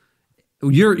hospital.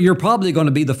 You're probably going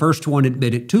to be the first one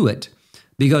admitted to it,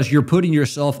 because you're putting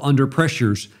yourself under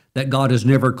pressures that God has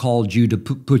never called you to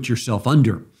put yourself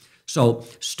under. So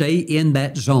stay in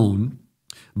that zone,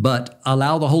 but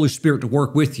allow the Holy Spirit to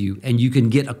work with you, and you can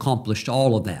get accomplished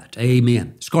all of that.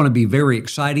 Amen. It's going to be very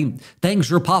exciting.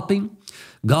 Things are popping.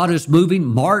 God is moving.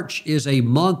 March is a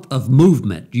month of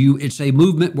movement. It's a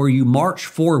movement where you march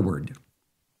forward.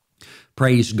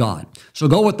 Praise God. So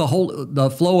go with the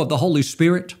flow of the Holy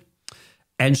Spirit,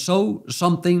 and sow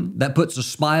something that puts a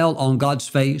smile on God's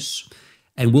face.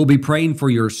 And we'll be praying for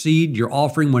your seed, your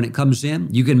offering when it comes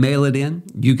in. You can mail it in.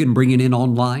 You can bring it in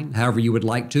online, however you would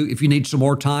like to. If you need some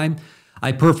more time,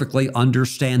 I perfectly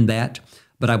understand that.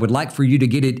 But I would like for you to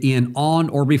get it in on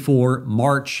or before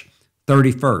March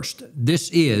 31st. This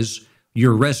is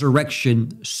your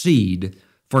resurrection seed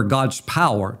for God's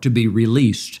power to be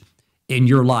released in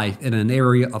your life in an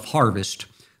area of harvest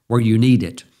where you need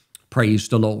it. Praise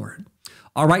the Lord.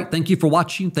 All right, thank you for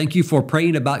watching. Thank you for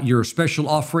praying about your special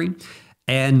offering.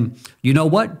 And you know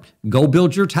what? Go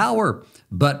build your tower.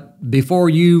 But before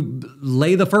you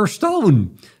lay the first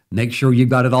stone, make sure you've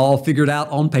got it all figured out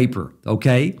on paper,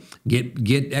 okay?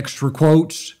 Get extra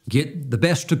quotes, get the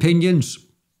best opinions,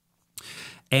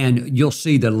 and you'll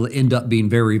see that it'll end up being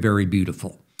very, very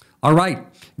beautiful. All right,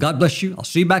 God bless you. I'll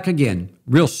see you back again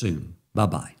real soon.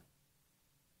 Bye-bye.